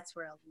that that's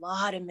where a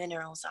lot of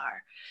minerals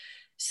are.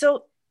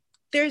 So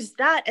there's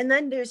that. And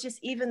then there's just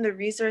even the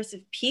resource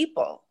of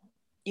people.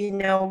 You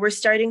know, we're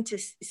starting to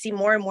see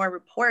more and more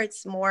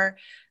reports,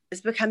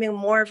 it's becoming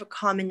more of a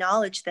common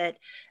knowledge that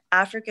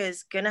Africa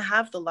is going to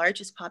have the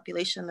largest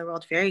population in the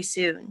world very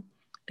soon,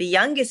 the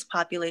youngest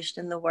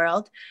population in the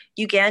world.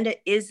 Uganda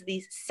is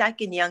the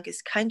second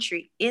youngest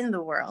country in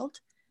the world.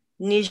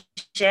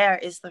 Niger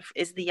is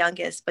the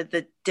youngest, but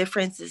the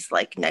difference is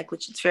like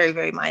negligible. It's very,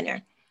 very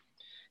minor.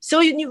 So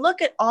when you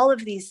look at all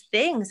of these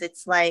things,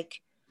 it's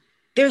like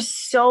there's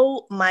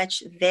so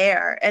much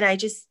there. And I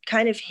just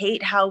kind of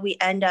hate how we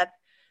end up,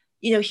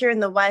 you know, here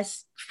in the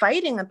West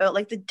fighting about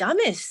like the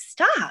dumbest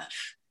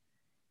stuff.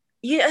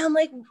 Yeah, I'm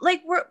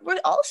like we're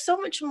all so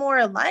much more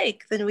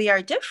alike than we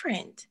are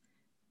different.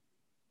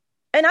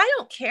 And I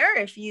don't care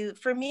if you,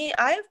 for me,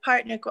 I have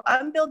partnered,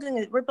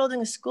 we're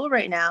building a school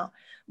right now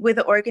with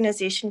an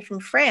organization from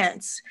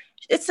France.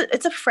 It's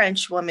a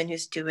French woman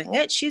who's doing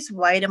it. She's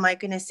white. Am I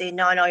going to say,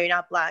 no, you're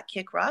not Black,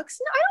 kick rocks?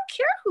 No, I don't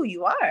care who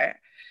you are.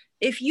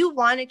 If you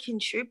want to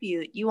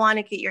contribute, you want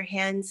to get your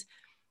hands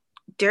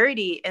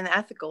dirty in an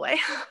ethical way,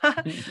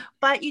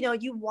 but you know,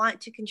 you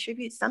want to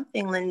contribute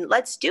something, then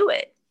let's do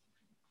it.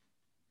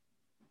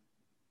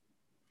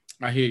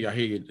 I hear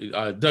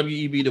you.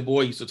 W.E.B. Du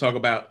Bois used to talk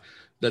about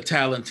the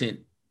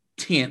talented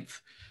 10th.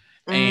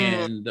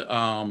 And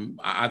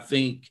I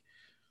think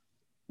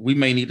we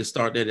may need to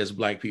start that as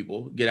Black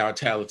people, get our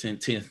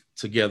talented 10th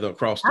together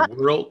across the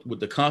world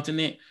with the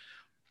continent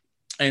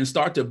and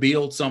start to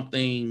build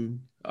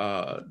something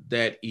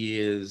that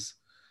is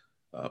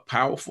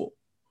powerful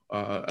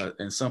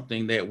and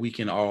something that we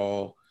can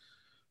all,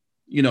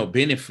 you know,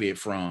 benefit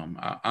from.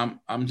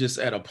 I'm just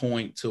at a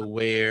point to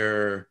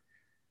where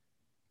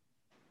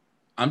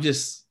I'm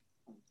just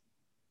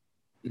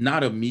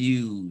not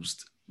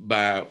amused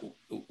by,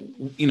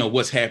 you know,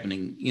 what's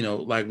happening. You know,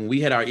 like when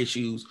we had our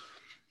issues,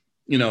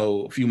 you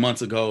know, a few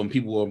months ago, and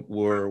people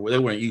they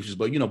weren't issues,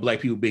 but, you know,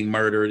 Black people being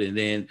murdered and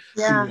then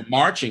people were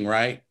marching,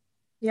 right?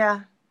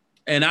 Yeah.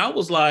 And I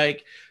was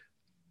like,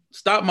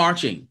 stop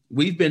marching.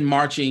 We've been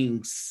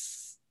marching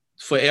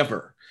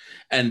forever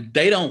and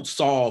they don't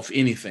solve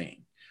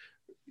anything.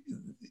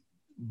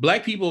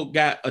 Black people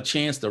got a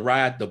chance to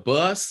ride the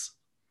bus,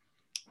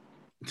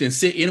 to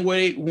sit anywhere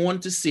they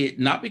wanted to sit,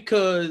 not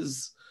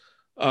because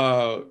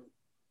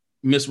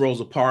Miss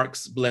Rosa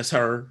Parks, bless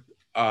her,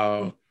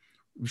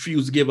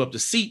 refused to give up the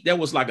seat. That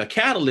was like a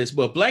catalyst,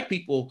 but Black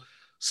people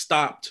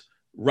stopped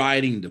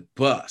riding the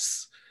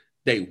bus.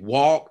 They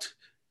walked,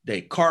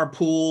 they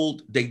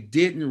carpooled, they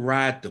didn't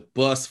ride the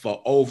bus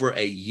for over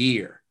a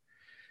year.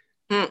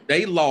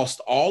 They lost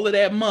all of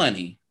that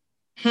money.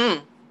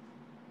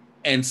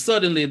 And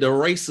suddenly the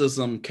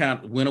racism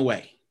kind of went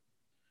away.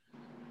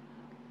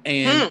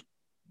 And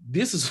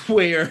this is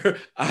where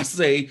I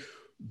say,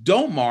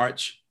 don't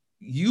march,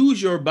 use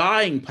your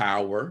buying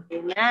power.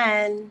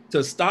 Amen.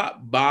 To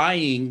stop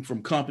buying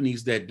from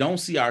companies that don't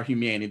see our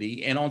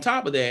humanity. And on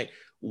top of that,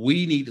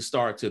 we need to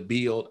start to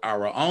build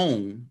our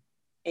own.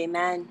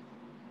 Amen.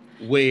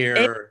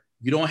 Where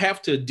you don't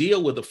have to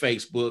deal with a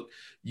Facebook.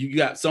 You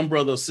got some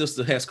brother or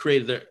sister has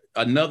created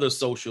another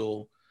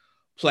social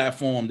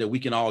platform that we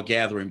can all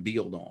gather and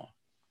build on.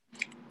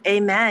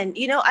 Amen.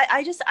 You know,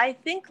 I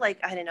think like,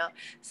 I don't know,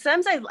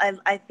 sometimes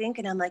I think,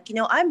 and I'm like, you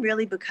know, I'm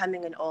really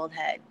becoming an old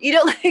head, you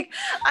know, like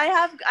I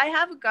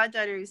have a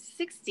goddaughter who's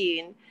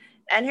 16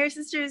 and her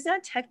sister is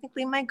not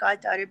technically my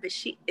goddaughter, but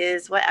she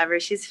is, whatever,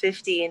 she's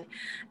 15.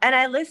 And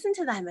I listen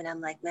to them and I'm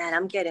like, man,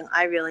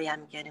 I really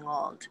am getting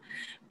old,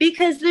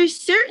 because there's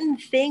certain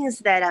things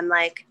that I'm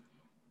like,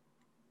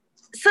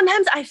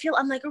 sometimes I feel,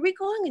 I'm like, are we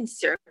going in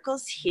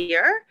circles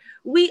here?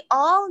 We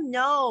all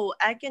know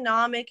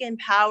economic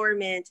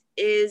empowerment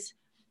is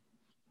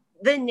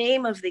the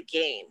name of the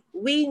game.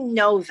 We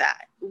know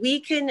that.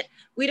 We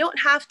don't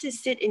have to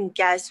sit and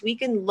guess. We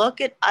can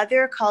look at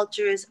other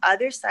cultures,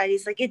 other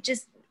societies, like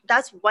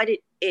that's what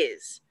it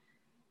is.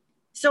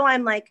 So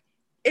I'm like,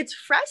 it's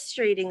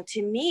frustrating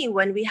to me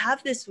when we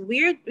have this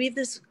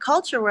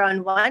culture where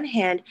on one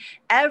hand,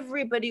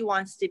 everybody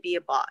wants to be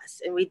a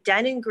boss and we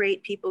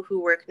denigrate people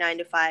who work 9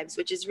 to 5s,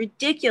 which is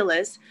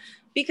ridiculous,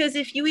 because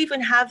if you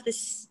even have the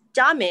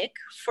stomach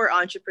for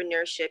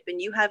entrepreneurship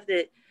and you have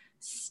the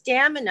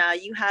stamina,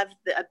 you have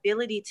the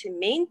ability to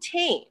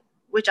maintain,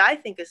 which I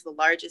think is the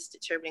largest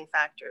determining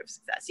factor of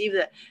success. You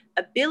have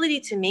the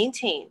ability to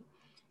maintain.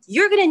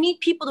 You're going to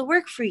need people to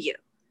work for you.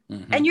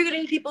 Mm-hmm. And you're going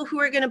to need people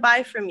who are going to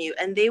buy from you.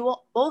 And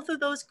both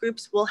of those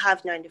groups will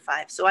have 9 to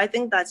 5. So I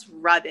think that's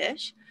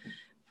rubbish.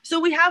 So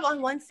we have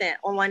on one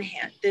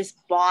hand, this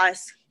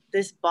boss,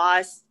 BITCH,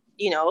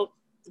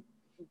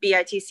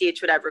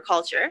 whatever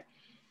culture.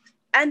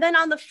 And then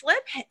on the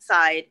flip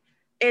side,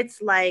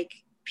 it's like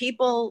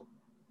people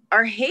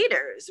are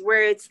haters,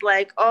 where it's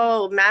like,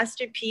 oh,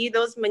 Master P,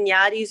 those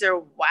manatis are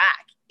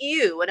whack.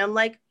 Ew. And I'm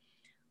like,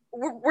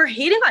 we're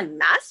hating on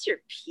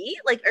Master P?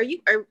 Like, are you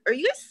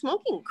guys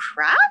smoking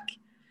crack?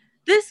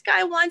 This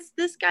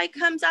guy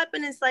comes up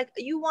and is like,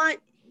 you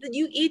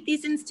eat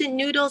these instant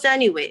noodles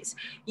anyways.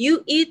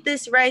 You eat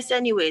this rice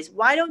anyways.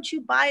 Why don't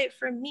you buy it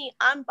from me?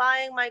 I'm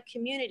buying my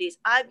communities.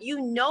 You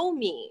know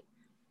me.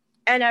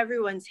 And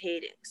everyone's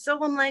hating.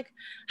 So I'm like,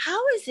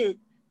 how is it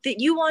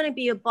that you want to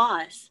be a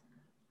boss,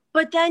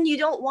 but then you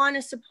don't want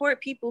to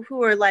support people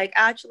who are like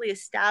actually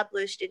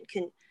established and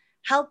can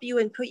help you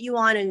and put you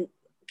on and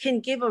can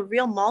give a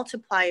real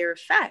multiplier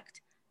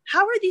effect?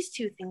 How are these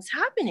two things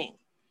happening?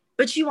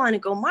 But you want to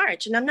go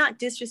march. And I'm not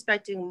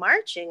disrespecting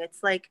marching.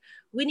 It's like,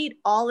 we need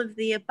all of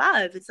the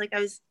above. It's like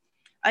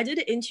I did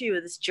an interview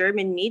with this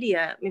German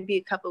media maybe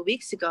a couple of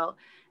weeks ago.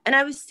 And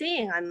I was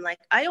saying, I'm like,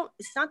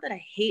 it's not that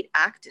I hate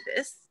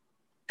activists.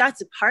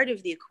 That's a part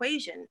of the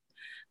equation.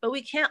 But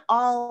we can't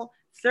all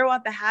throw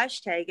up a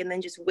hashtag and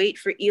then just wait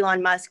for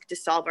Elon Musk to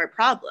solve our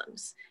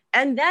problems.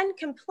 And then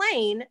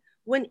complain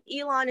when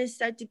Elon is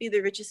said to be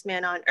the richest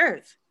man on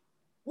earth.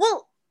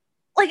 Well,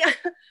 like, I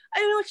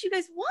don't know what you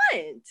guys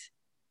want.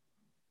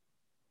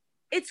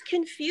 It's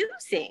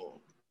confusing.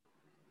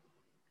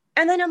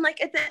 And then I'm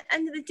like, at the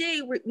end of the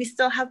day, we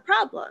still have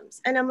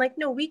problems. And I'm like,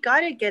 no, we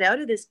got to get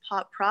out of this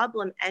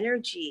problem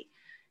energy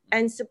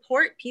and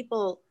support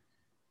people,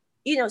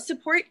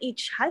 support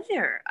each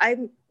other. I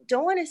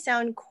don't want to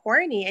sound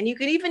corny. And you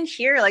can even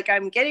hear, like,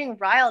 I'm getting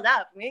riled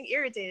up, I'm getting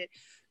irritated.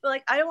 But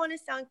like, I don't want to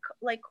sound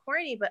like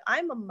corny, but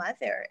I'm a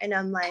mother. And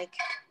I'm like,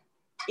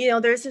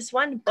 there's this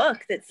one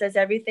book that says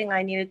everything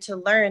I needed to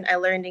learn, I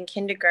learned in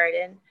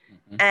kindergarten.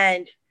 Mm-hmm.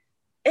 And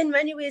in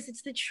many ways,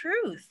 it's the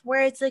truth,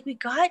 where it's like, we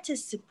got to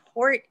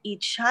support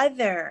each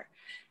other.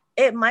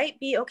 It might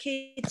be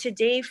okay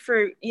today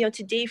for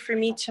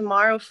me,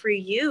 tomorrow for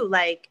you.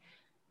 Like,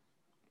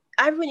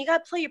 everyone, you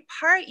got to play your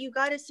part. You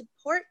got to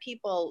support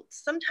people.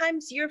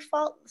 Sometimes your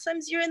fault,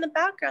 sometimes you're in the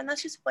background.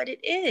 That's just what it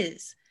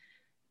is.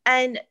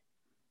 And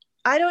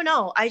I don't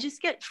know. I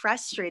just get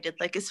frustrated,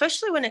 like,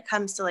 especially when it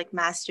comes to like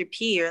Master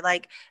P or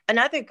like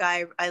another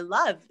guy I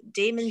love,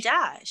 Damon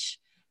Dash.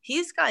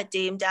 He's got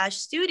Dame Dash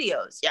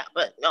Studios. Yeah,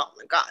 but oh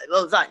my God,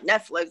 well, it's on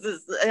Netflix.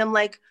 And I'm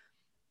like,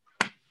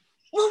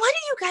 well, what do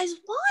you guys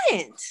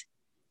want?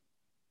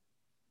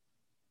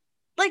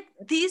 Like,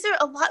 these are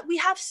a lot. We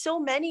have so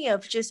many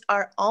of just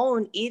our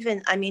own,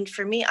 even, I mean,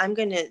 for me, I'm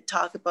going to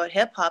talk about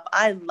hip hop.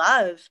 I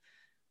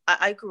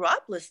grew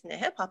up listening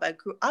to hip hop. I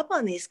grew up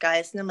on these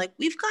guys. And I'm like,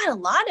 we've got a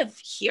lot of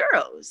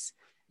heroes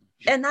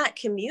in that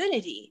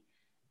community.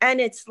 And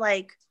it's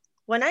like,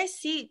 when I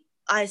see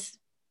us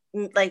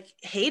like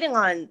hating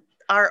on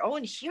our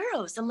own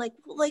heroes, I'm like,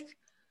 what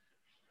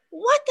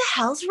the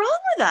hell's wrong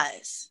with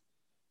us?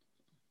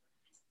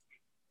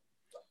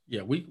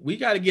 Yeah, we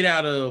got to get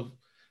out of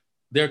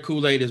their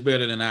Kool-Aid is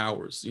better than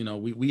ours.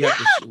 We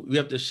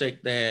have to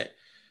shake that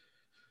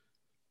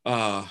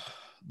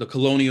the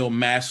colonial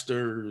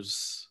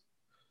masters,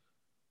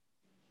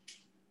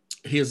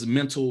 his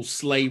mental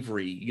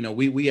slavery.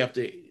 We have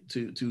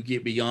to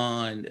get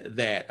beyond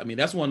that. I mean,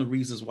 that's one of the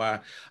reasons why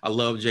I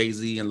love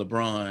Jay-Z and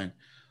LeBron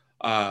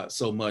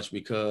so much,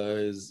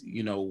 because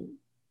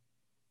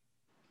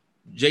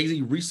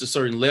Jay-Z reached a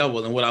certain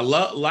level, and what I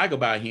like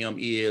about him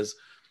is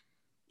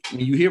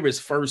when you hear his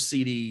first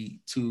CD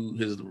to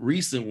his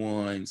recent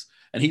ones,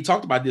 and he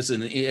talked about this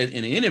in an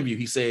interview.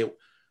 He said,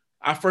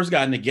 I first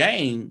got in the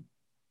game,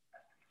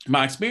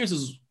 my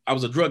experiences, I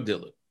was a drug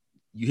dealer.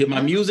 You hear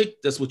my music,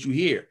 that's what you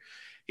hear.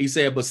 He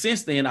said, but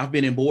since then, I've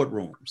been in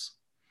boardrooms.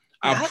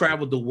 I've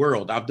traveled the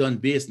world. I've done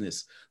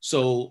business.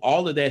 So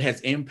all of that has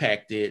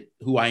impacted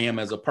who I am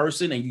as a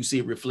person. And you see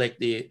it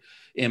reflected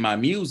in my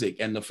music.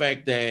 And the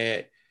fact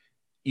that,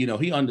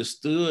 he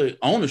understood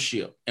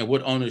ownership and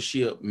what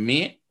ownership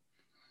meant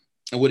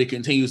and what it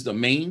continues to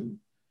mean,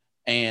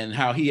 and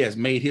how he has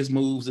made his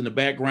moves in the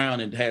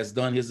background and has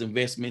done his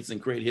investments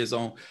and created his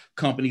own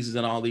companies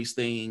and all these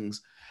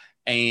things.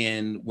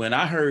 And when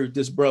I heard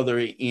this brother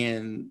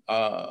in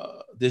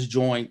this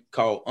joint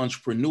called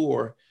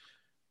Entrepreneur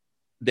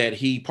that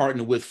he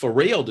partnered with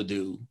Pharrell to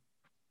do,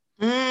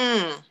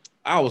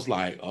 I was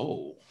like,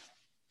 oh,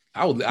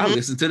 I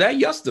listened to that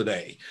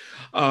yesterday.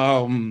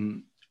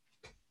 And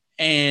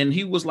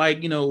he was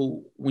like,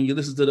 when you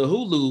listen to the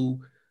Hulu,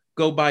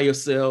 go buy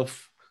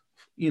yourself,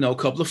 a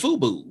couple of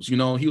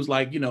FUBUs. He was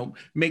like,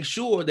 make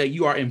sure that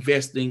you are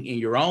investing in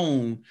your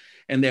own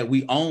and that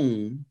we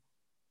own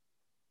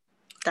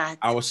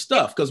our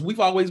stuff. Because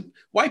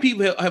white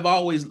people have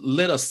always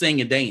let us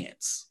sing and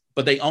dance,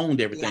 but they owned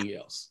everything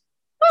else.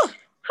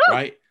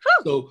 right?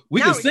 So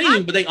we can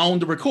sing, but they own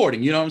the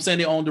recording. You know what I'm saying?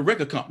 They own the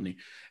record company.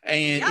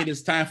 And it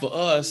is time for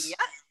us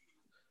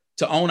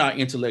to own our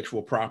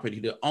intellectual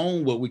property, to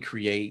own what we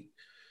create,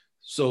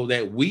 so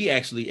that we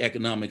actually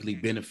economically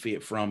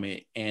benefit from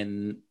it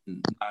and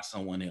not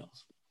someone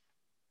else.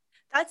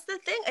 That's the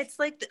thing. It's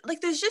like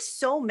there's just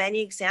so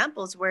many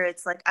examples where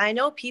it's like, I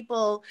know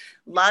people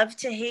love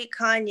to hate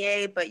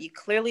Kanye, but you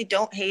clearly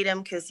don't hate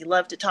him because you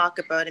love to talk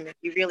about him. If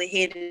you really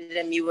hated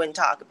him, you wouldn't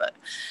talk about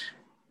him.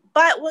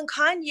 But when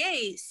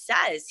Kanye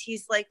says,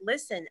 he's like,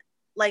 listen,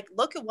 like,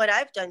 look at what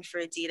I've done for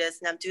Adidas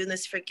and I'm doing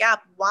this for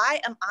Gap. Why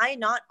am I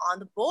not on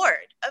the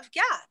board of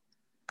Gap?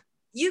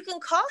 You can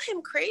call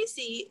him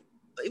crazy,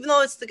 even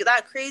though it's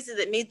that crazy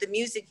that made the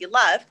music you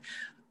loved,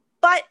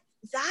 but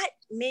that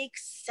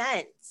makes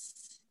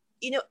sense.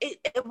 You know,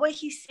 what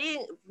he's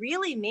saying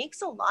really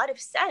makes a lot of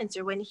sense.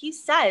 Or when he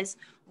says,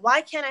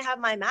 why can't I have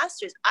my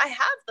master's? I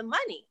have the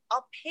money.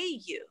 I'll pay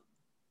you.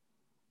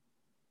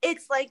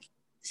 It's like,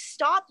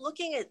 stop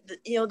looking at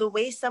the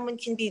way someone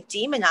can be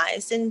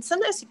demonized. And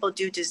sometimes people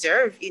do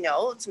deserve,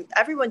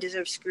 everyone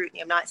deserves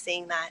scrutiny. I'm not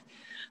saying that.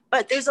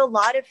 But there's a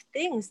lot of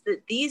things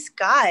that these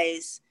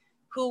guys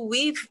who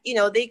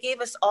they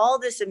gave us all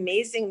this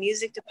amazing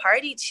music to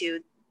party to,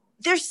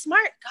 they're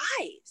smart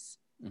guys.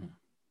 Mm-hmm.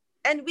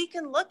 And we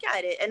can look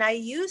at it. And I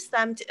use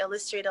them to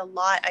illustrate a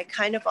lot. I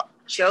kind of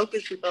joke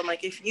with people. I'm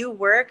like, if you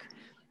work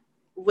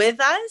with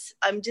us,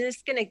 I'm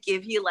just going to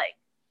give you like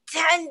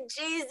 10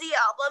 Jay-Z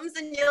albums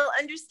and you'll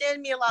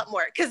understand me a lot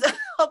more. Because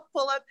I'll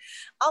pull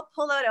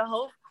out a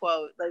Hope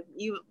quote. Like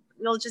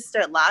you'll just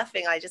start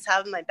laughing. I just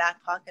have in my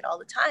back pocket all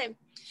the time.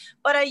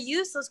 But I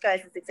use those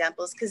guys as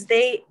examples because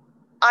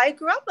I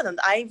grew up with them.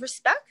 I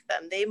respect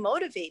them. They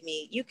motivate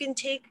me. You can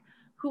take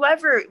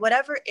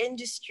whatever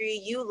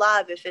industry you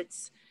love, if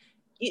it's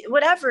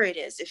whatever it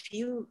is, if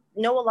you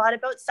know a lot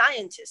about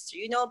scientists or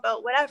you know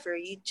about whatever,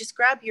 you just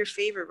grab your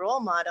favorite role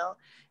model.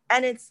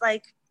 And it's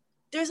like,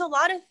 there's a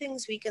lot of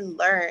things we can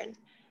learn.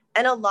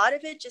 And a lot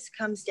of it just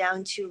comes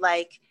down to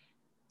like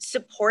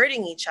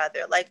supporting each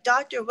other. Like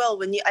Dr.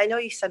 Will, I know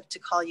you said to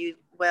call you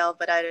Will,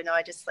 but I don't know.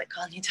 I just like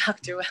calling you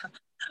Dr. Will.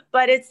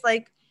 But it's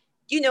like,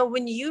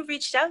 when you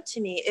reached out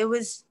to me, it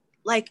was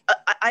like,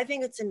 I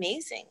think it's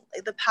amazing.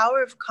 Like the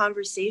power of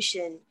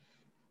conversation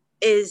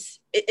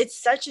it's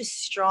such a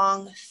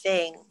strong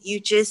thing. You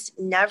just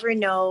never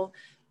know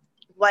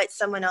what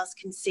someone else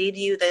can say to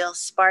you that'll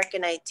spark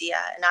an idea.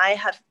 And I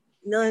have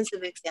millions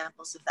of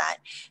examples of that.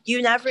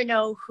 I never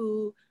know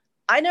who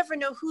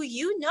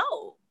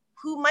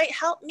who might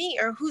help me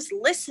or who's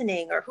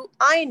listening or who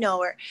I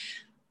know.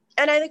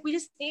 And I think we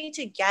just need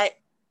to get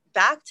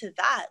back to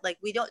that. Like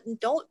we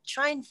don't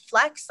try and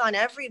flex on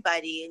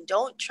everybody and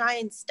don't try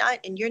and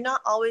stunt, and you're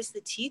not always the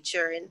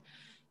teacher. And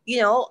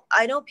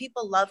I know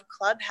people love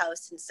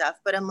Clubhouse and stuff,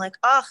 but I'm like,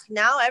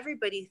 now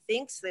everybody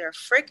thinks they're a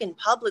freaking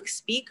public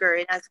speaker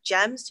and has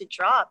gems to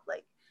drop.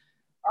 Like,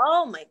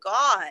 oh my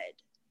God.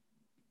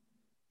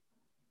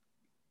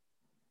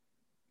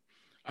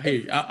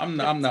 Hey, I'm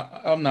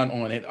not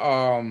on it.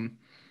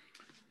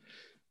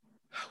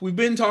 We've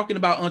been talking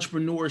about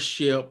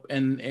entrepreneurship,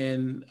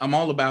 and I'm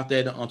all about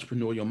that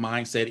entrepreneurial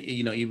mindset.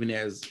 Even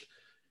as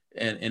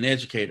an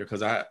educator,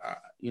 because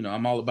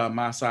I'm all about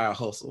my side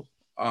hustle.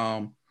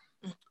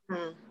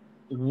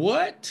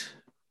 What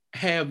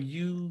have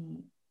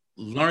you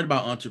learned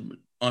about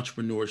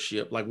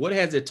entrepreneurship? Like, what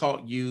has it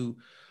taught you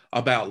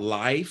about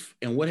life,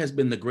 and what has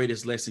been the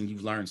greatest lesson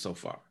you've learned so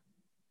far?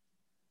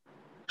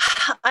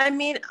 I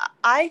mean,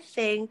 I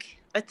think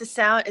at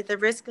the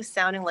risk of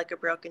sounding like a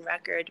broken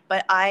record,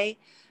 but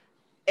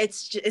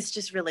it's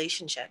just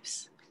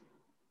relationships.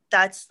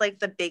 That's like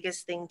the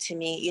biggest thing to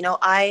me.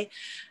 I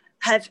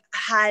have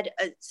had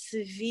a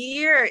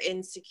severe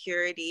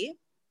insecurity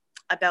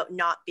about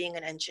not being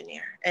an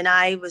engineer. And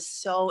I was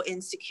so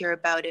insecure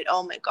about it.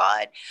 Oh my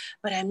God,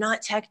 but I'm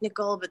not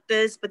technical, but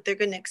they're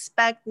going to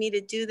expect me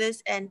to do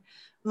this. And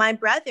my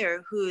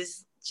brother,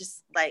 who's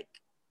just like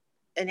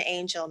an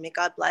angel, may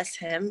God bless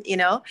him,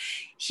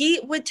 he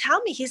would tell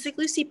me, he's like,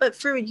 Lucy, but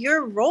for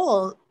your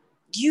role,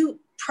 you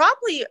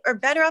probably are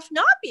better off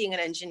not being an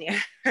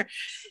engineer,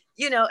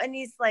 and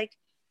he's like,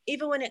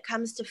 even when it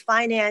comes to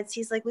finance,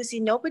 he's like, Lucy,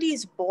 nobody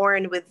is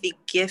born with the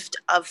gift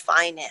of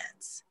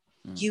finance.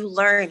 You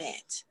learn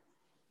it.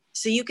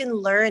 So you can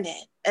learn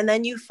it. And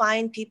then you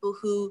find people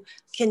who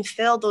can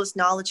fill those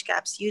knowledge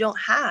gaps you don't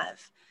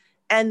have.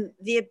 And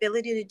the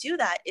ability to do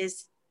that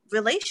is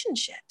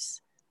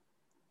relationships.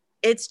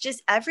 It's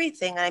just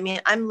everything. I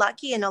mean, I'm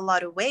lucky in a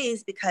lot of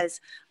ways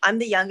because I'm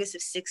the youngest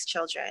of 6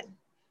 children.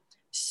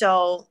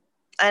 So,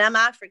 and I'm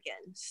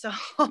African. So,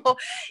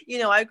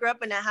 I grew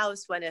up in a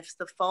house when if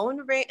the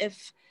phone rang,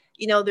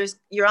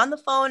 you're on the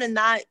phone and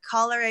that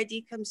caller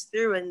ID comes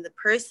through and the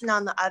person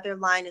on the other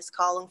line is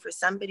calling for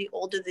somebody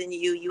older than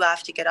you, you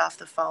have to get off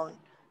the phone.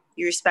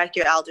 You respect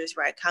your elders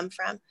where I come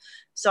from.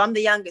 So I'm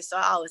the youngest, so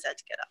I always had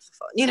to get off the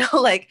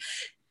phone, like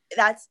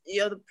that's,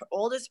 the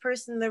oldest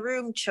person in the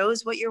room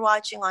chose what you're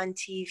watching on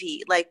TV.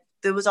 Like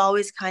there was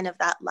always kind of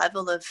that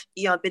level of,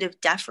 a bit of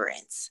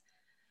deference.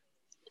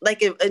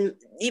 like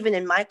even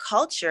in my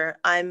culture,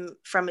 I'm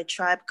from a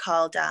tribe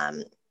called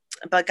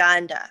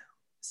Baganda.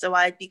 So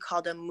I'd be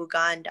called a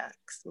Muganda.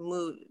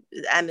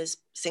 M is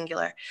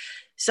singular.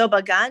 So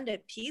Baganda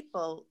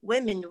people,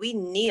 women, we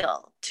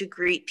kneel to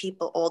greet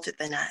people older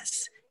than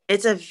us.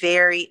 It's a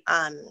very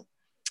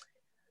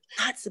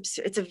not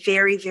subservient. It's a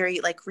very, very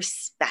like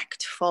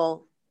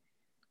respectful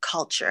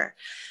culture.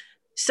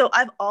 So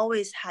I've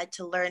always had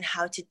to learn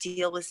how to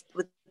deal with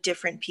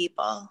different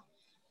people,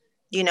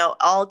 you know,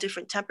 all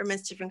different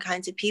temperaments, different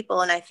kinds of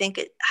people. And I think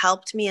it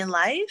helped me in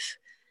life,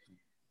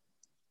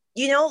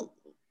 you know,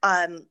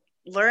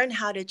 learn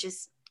how to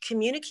just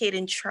communicate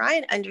and try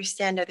and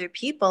understand other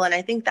people. And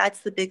I think that's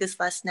the biggest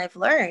lesson I've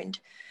learned,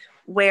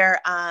 where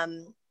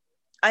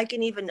I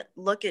can even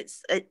look at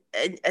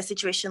a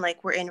situation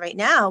like we're in right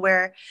now,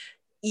 where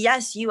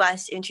yes, you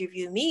asked to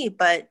interview me,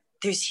 but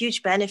there's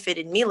huge benefit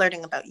in me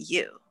learning about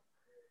you.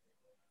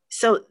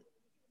 So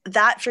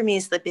that for me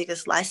is the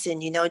biggest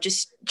lesson, you know,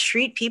 just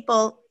treat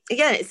people,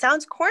 again, it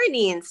sounds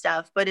corny and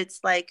stuff, but it's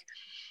like,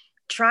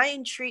 try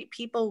and treat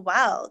people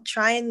well,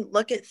 try and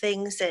look at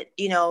things that,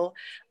 you know,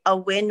 a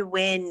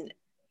win-win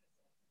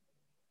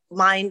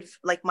mind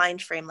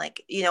frame,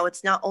 like, you know,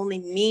 it's not only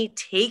me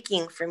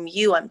taking from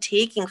you, I'm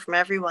taking from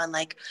everyone.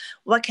 Like,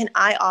 what can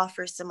I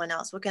offer someone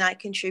else? What can I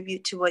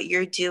contribute to what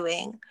you're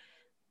doing?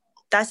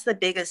 That's the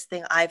biggest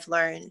thing I've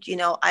learned. You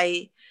know,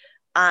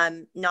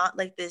 not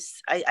like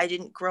this. I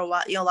didn't grow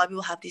up, you know, a lot of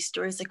people have these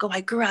stories like, oh,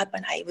 I grew up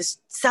and I was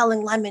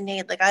selling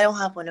lemonade. Like, I don't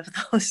have one of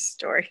those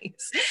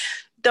stories.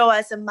 Though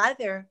as a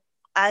mother,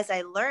 as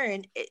I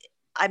learned,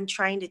 I'm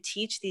trying to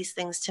teach these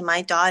things to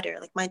my daughter.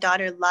 Like, my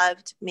daughter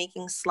loved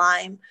making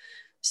slime.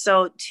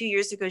 So 2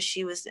 years ago,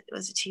 was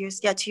it 2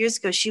 years? Yeah, 2 years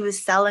ago, she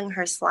was selling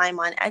her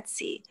slime on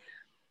Etsy.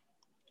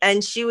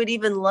 And she would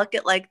even look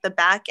at like the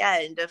back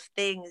end of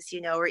things,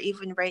 you know, or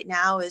even right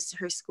now as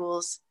her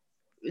school's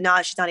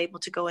she's not able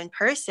to go in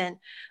person.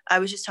 I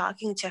was just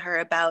talking to her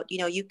about, you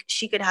know,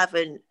 she could have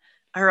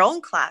her own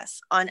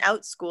class on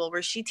Outschool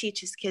where she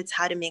teaches kids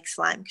how to make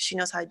slime because she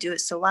knows how to do it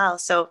so well.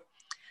 So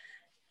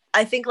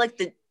I think like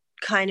the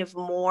kind of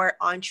more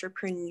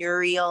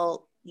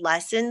entrepreneurial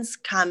lessons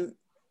come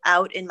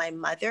out in my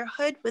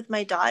motherhood with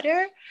my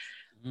daughter.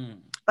 Mm.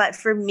 But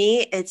for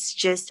me, it's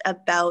just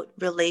about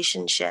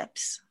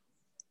relationships.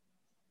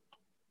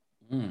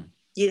 Mm.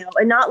 You know,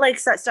 and not like,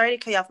 sorry to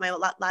cut you off, my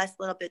last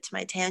little bit to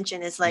my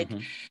tangent is like,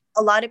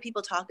 a lot of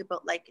people talk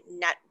about like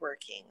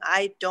networking.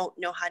 I don't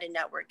know how to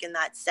network in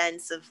that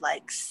sense of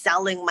like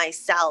selling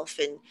myself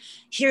and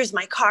here's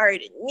my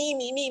card and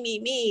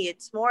me.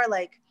 It's more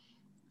like,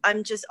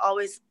 I'm just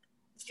always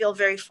feel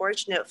very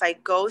fortunate if I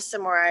go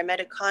somewhere, I'm at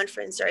a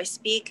conference or I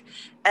speak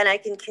and I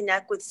can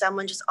connect with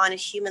someone just on a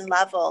human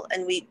level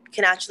and we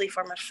can actually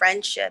form a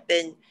friendship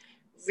and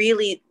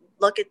really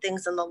look at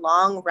things in the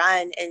long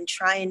run and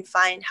try and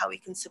find how we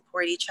can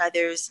support each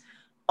other's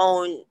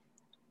own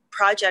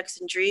projects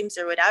and dreams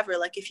or whatever.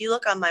 Like, if you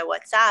look on my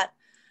WhatsApp,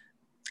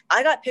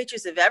 I got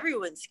pictures of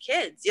everyone's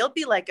kids. You could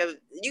be like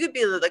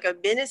a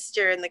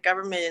minister in the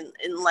government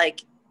in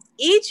like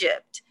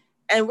Egypt.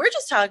 And we're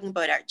just talking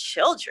about our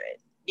children,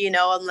 you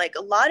know, and like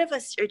a lot of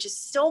us are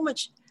just so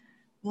much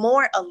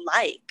more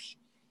alike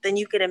than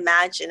you could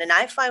imagine. And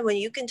I find when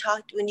you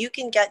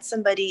can get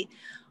somebody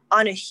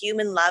on a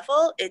human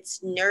level,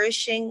 it's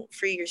nourishing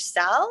for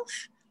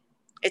yourself,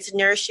 it's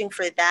nourishing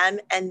for them.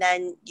 And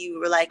then you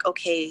were like,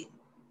 okay,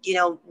 you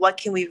know, what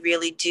can we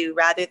really do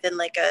rather than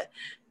like a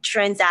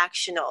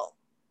transactional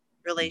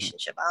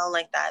relationship? I don't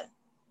like that.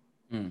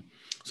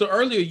 So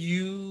earlier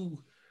you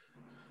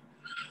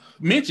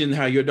mentioned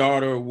how your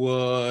daughter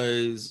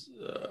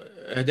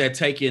had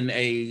taken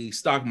a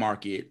stock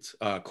market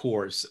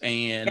course,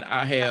 and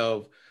I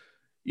have,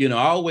 you know,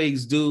 I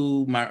always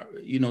do my,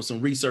 you know,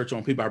 some research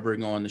on people I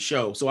bring on the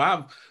show. So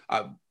I've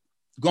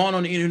gone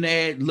on the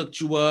internet, looked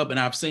you up, and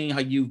I've seen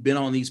how you've been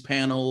on these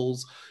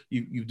panels.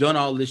 You've done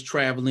all this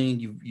traveling.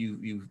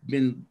 You've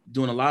been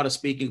doing a lot of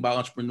speaking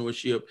about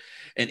entrepreneurship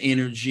and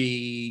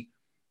energy.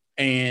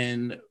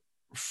 And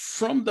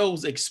from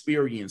those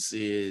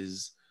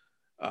experiences,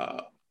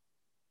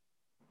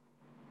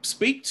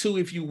 speak to,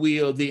 if you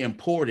will, the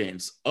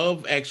importance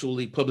of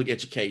actually public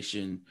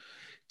education,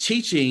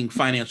 teaching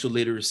financial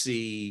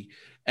literacy,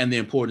 and the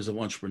importance of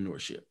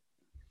entrepreneurship.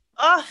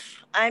 Oh,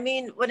 I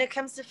mean, when it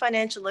comes to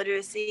financial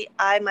literacy,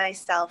 I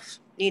myself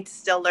need to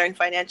still learn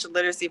financial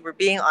literacy, if we're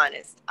being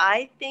honest.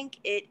 I think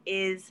it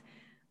is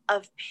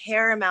of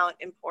paramount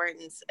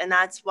importance. And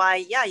that's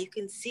why, yeah, you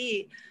can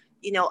see,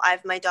 you know, I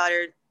have my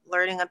daughter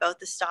learning about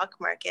the stock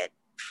market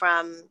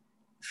from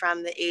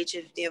the age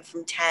of, you know,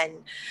 from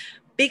 10,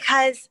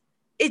 because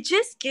it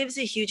just gives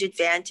a huge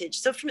advantage.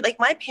 So for me, like,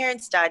 my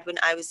parents died when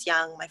I was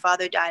young. My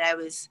father died, I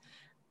was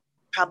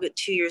probably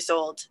 2 years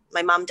old.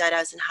 My mom died, I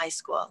was in high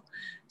school.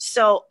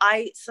 So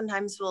I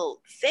sometimes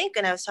will think,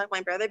 and I was talking to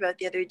my brother about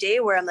the other day,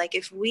 where I'm like,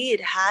 if we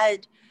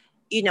had,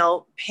 you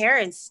know,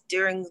 parents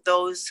during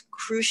those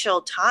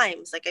crucial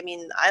times, like, I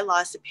mean, I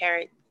lost a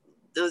parent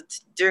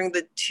during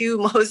the two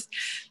most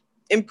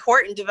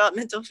important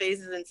developmental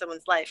phases in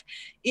someone's life.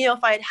 You know,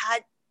 if I'd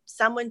had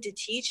someone to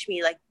teach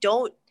me, like,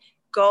 don't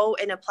go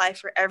and apply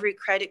for every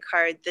credit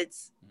card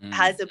that's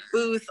has a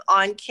booth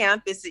on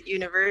campus at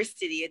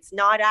university. It's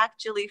not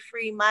actually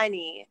free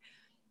money.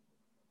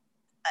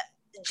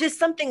 Just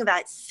something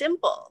that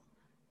simple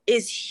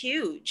is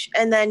huge.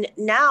 And then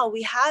now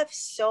we have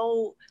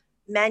so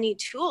many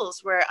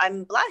tools where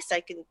I'm blessed.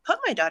 I can put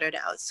my daughter to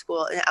out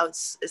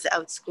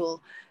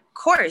school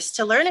course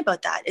to learn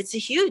about that.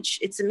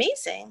 It's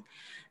amazing.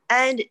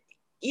 And,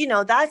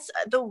 that's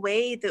the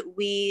way that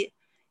we,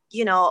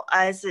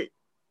 as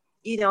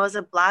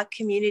a Black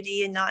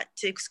community, and not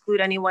to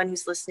exclude anyone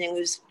who's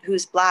listening,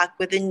 who's Black,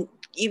 within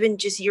even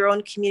just your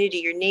own community,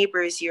 your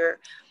neighbors,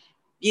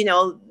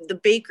 the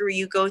bakery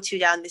you go to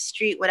down the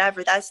street,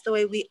 whatever, that's the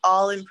way we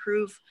all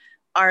improve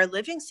our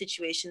living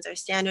situations, our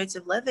standards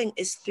of living,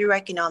 is through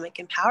economic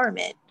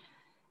empowerment.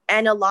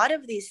 And a lot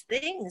of these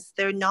things,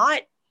 they're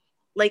not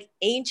like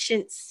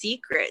ancient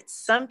secrets.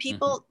 Some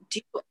people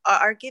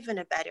are given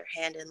a better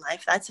hand in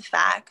life. That's a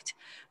fact.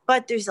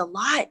 But there's a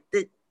lot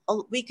that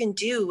we can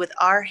do with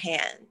our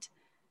hand.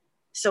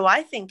 So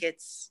I think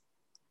it's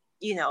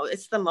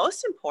the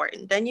most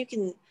important. Then you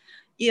can,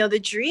 the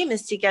dream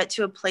is to get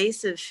to a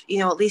place of,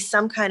 at least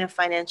some kind of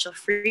financial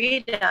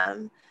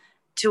freedom,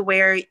 to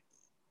where,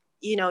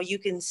 you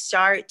can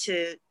start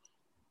to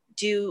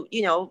do,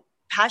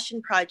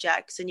 passion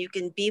projects, and you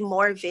can be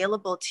more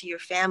available to your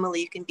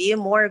family. You can be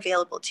more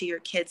available to your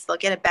kids. They'll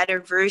get a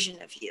better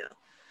version of you.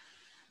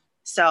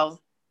 So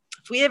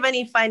if we have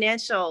any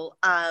financial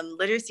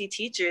literacy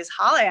teachers,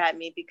 holler at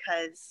me,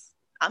 because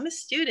I'm a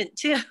student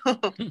too.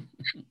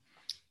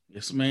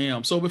 Yes,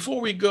 ma'am. So before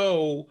we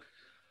go,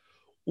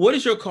 what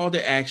is your call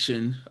to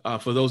action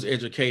for those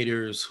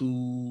educators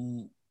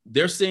who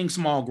they're seeing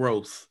small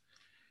growth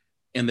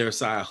in their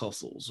side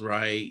hustles,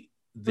 right?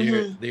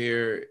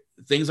 Their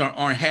things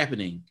aren't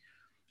happening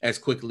as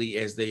quickly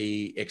as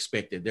they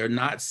expected. They're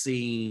not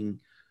seeing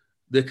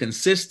the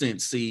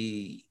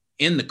consistency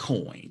in the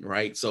coin,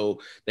 right?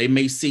 So they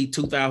may see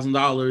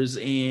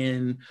 $2,000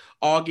 in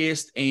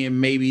August,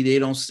 and maybe they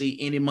don't see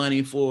any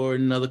money for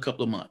another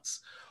couple of months.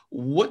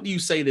 What do you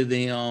say to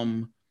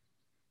them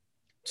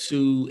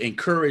to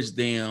encourage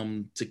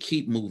them to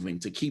keep moving,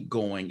 to keep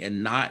going,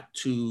 and not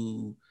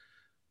to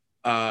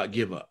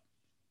give up?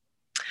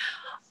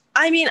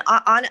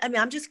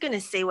 I'm just going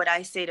to say what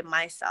I say to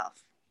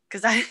myself,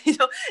 because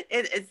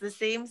it's the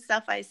same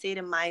stuff I say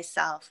to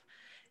myself.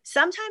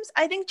 Sometimes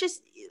I think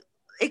just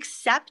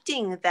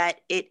accepting that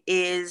it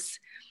is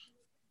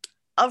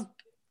a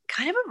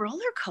kind of a roller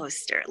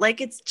coaster.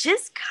 Like, it's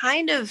just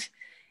kind of,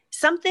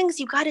 some things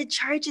you got to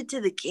charge it to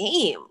the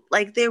game.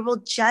 Like, there will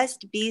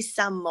just be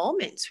some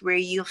moments where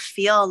you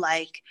feel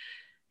like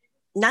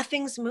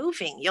nothing's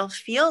moving. You'll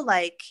feel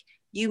like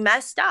you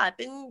messed up.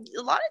 And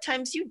a lot of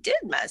times you did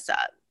mess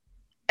up.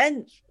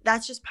 And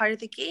that's just part of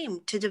the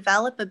game, to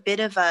develop a bit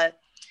of a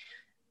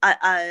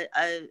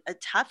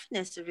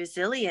toughness, a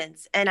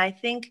resilience. And I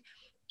think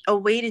a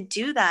way to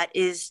do that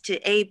is to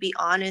be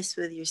honest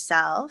with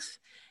yourself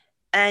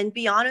and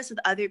be honest with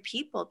other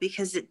people,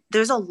 because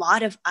there's a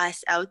lot of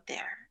us out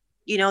there.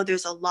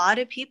 There's a lot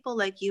of people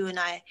like you and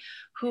I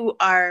who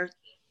are,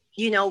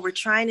 we're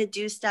trying to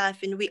do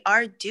stuff, and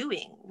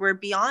we're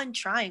beyond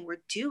trying,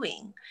 we're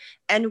doing,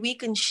 and we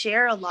can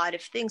share a lot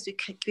of things.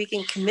 We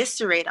can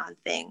commiserate on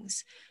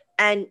things.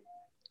 And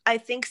I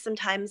think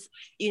sometimes,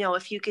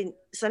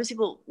 some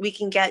people, we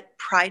can get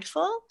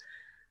prideful,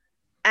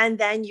 and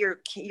then you're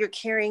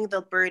carrying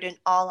the burden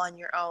all on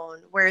your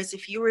own. Whereas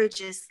if you were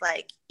just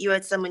like, you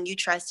had someone you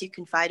trust, you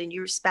confide in,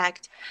 you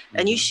respect,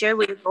 and you share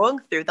what you're going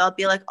through, they'll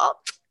be like, oh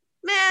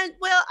man,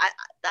 well,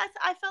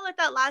 I felt like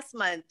that last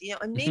month,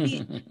 and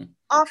maybe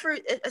offer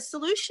a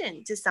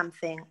solution to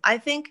something. I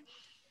think,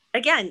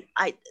 again,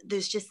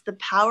 there's just, the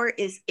power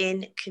is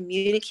in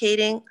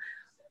communicating.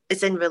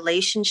 It's in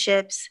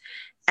relationships,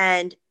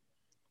 and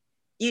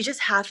you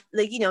just have,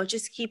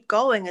 just keep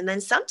going. And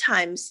then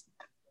sometimes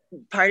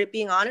part of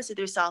being honest with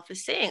yourself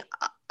is saying,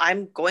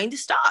 I'm going to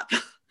stop.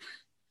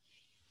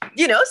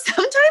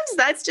 Sometimes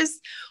that's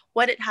just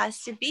what it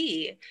has to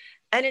be.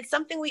 And it's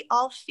something we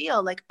all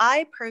feel. Like,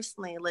 I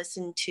personally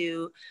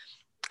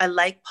I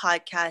like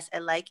podcasts, I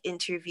like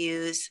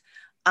interviews.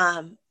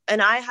 And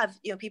I have,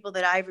 people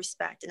that I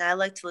respect, and I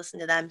like to listen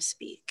to them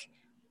speak.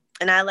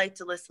 And I like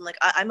to listen, like,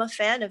 I'm a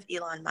fan of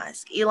Elon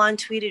Musk. Elon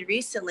tweeted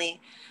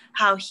recently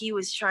how he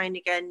was trying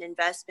to get an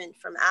investment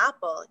from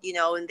Apple,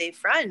 and they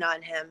frowned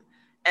on him.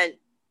 And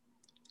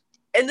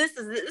this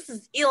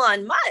is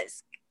Elon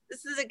Musk.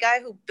 This is a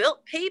guy who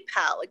built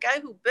PayPal, a guy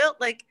who built,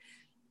 like,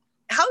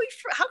 how can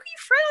you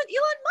frown on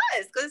Elon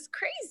Musk? It's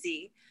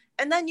crazy.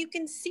 And then you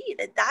can see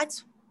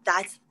that's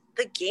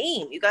the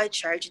game. You got to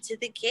charge it to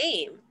the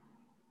game.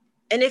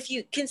 And if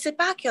you can sit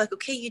back, you're like,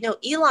 okay,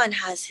 Elon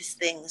has his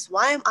things.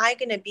 Why am I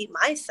going to beat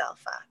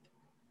myself up?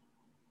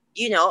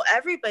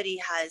 Everybody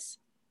has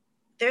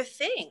their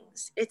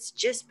things. It's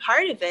just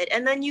part of it.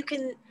 And then you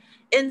can,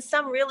 in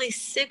some really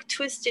sick,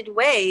 twisted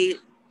way,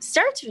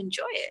 start to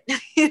enjoy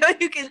it.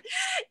 You can,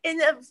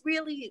 in a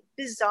really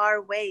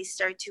bizarre way,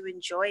 start to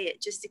enjoy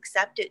it. Just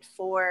accept it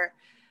for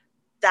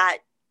that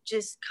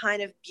just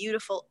kind of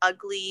beautiful,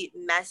 ugly,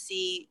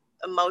 messy,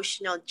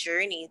 emotional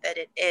journey that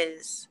it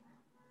is.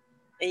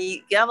 And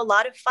you have a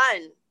lot of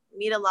fun,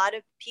 meet a lot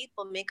of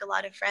people, make a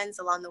lot of friends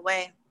along the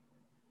way.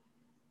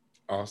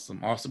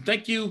 Awesome.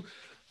 Thank you,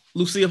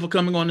 Lucia, for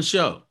coming on the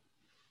show.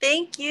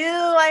 Thank you.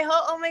 I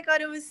hope, oh my God,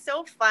 it was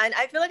so fun.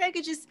 I feel like I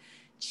could just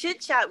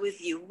chit chat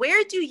with you.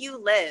 Where do you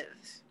live?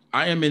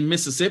 I am in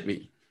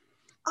Mississippi.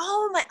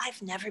 Oh my,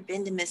 I've never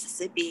been to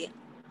Mississippi.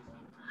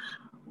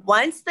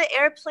 Once the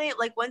airplane,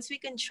 like once we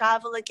can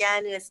travel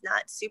again and it's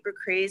not super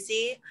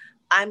crazy,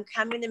 I'm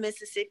coming to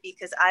Mississippi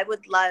because I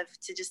would love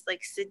to just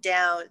like sit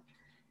down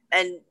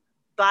and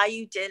buy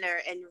you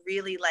dinner and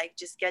really like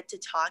just get to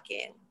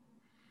talking.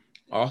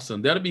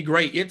 Awesome. That'll be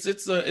great.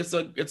 It's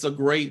a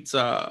great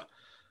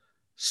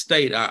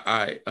state.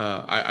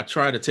 I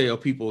try to tell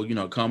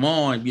people, come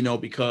on,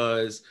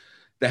 because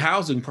the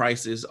housing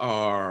prices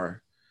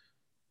are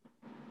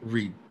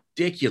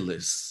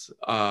ridiculous.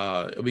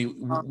 I mean,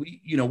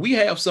 we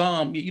have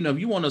some, if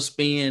you want to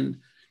spend,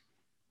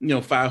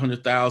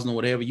 500,000 or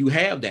whatever, you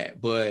have that.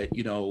 But,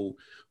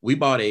 we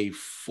bought a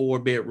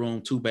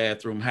 4-bedroom,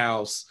 2-bathroom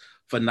house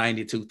for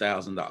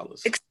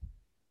 $92,000.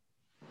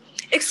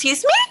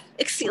 Excuse me?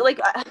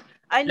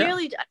 I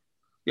nearly.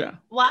 Yeah.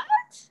 What?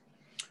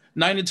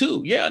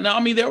 92. Yeah. Now, I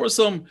mean, there was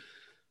some,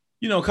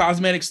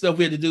 cosmetic stuff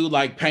we had to do,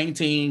 like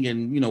painting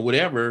and,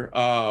 whatever.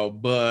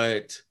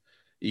 But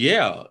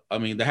yeah, I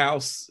mean, the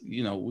house,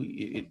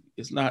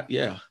 it's not,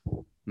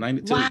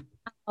 92. Wow.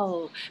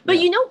 But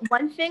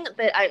one thing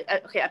that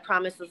I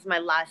promise this is my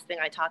last thing.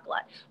 I talk a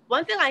lot.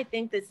 One thing I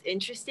think that's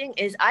interesting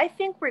is I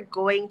think we're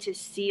going to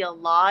see a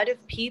lot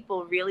of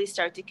people really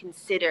start to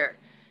consider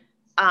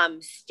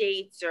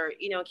states or,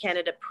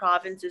 Canada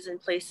provinces and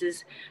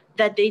places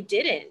that they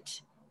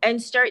didn't,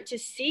 and start to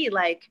see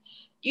like,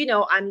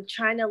 I'm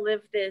trying to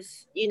live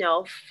this,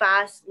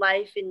 fast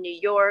life in New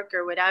York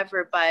or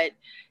whatever, but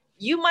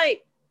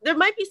there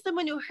might be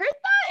someone who heard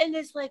that and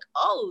is like,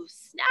 oh,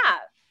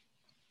 snap.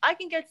 I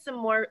can get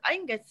some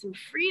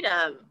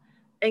freedom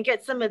and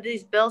get some of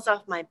these bills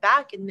off my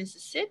back in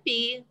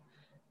Mississippi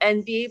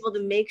and be able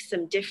to make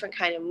some different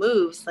kind of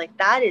moves. Like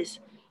that is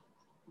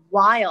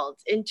wild.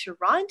 In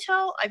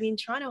Toronto, I mean,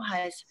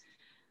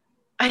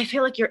 I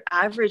feel like your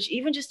average,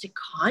 even just a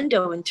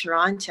condo in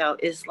Toronto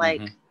is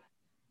like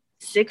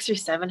 600,000 or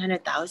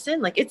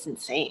 700,000. Like it's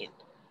insane.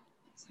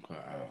 Wow.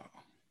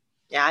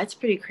 Yeah, it's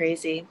pretty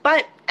crazy.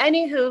 But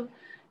anywho,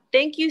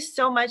 thank you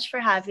so much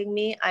for having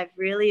me. I've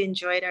really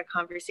enjoyed our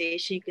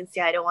conversation. You can see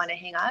I don't want to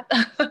hang up.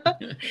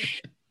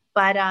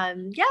 But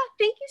thank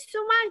you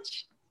so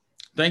much.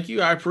 Thank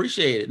you. I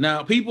appreciate it.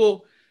 Now,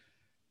 people,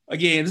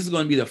 again, this is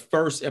going to be the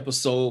first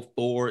episode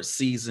for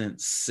season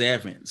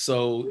 7.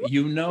 So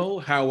you know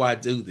how I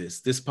do this.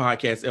 This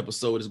podcast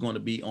episode is going to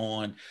be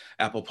on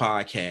Apple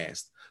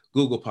Podcasts,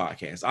 Google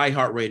Podcasts,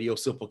 iHeartRadio,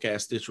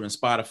 Simplecast, Stitcher, and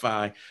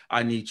Spotify.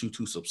 I need you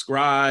to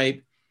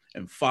subscribe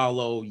and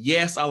follow.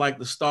 Yes, I like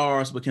the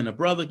stars, but can a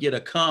brother get a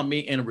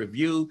comment and a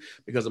review?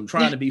 Because I'm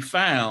trying to be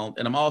found,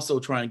 and I'm also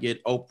trying to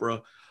get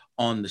Oprah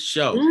on the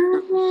show.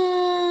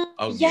 Mm-hmm.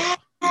 Oh, yes.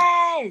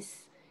 Yeah.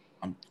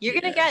 You're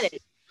going to get it.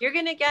 You're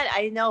going to get it.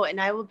 I know. And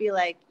I will be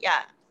like,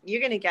 yeah, you're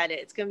going to get it.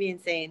 It's going to be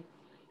insane.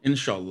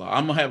 Inshallah.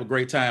 I'm going to have a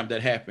great time if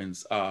that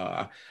happens.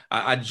 I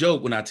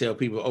joke when I tell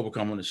people Oprah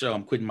come on the show,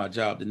 I'm quitting my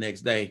job the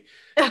next day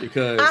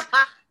because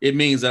it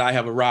means that I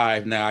have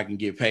arrived. Now I can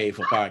get paid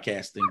for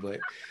podcasting. But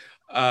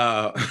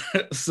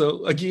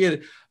so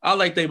I'd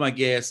like to thank my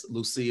guest,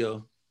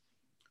 Lucia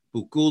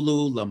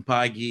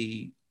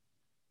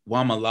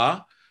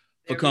Bakulumpagi-Wamala,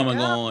 for coming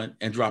on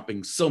and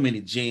dropping so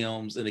many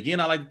gems. And again,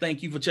 I'd like to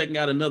thank you for checking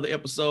out another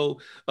episode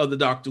of the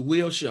Dr.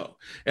 Will Show.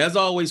 As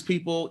always,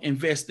 people,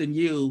 invest in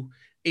you,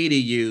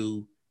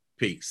 EDU.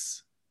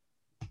 Peace.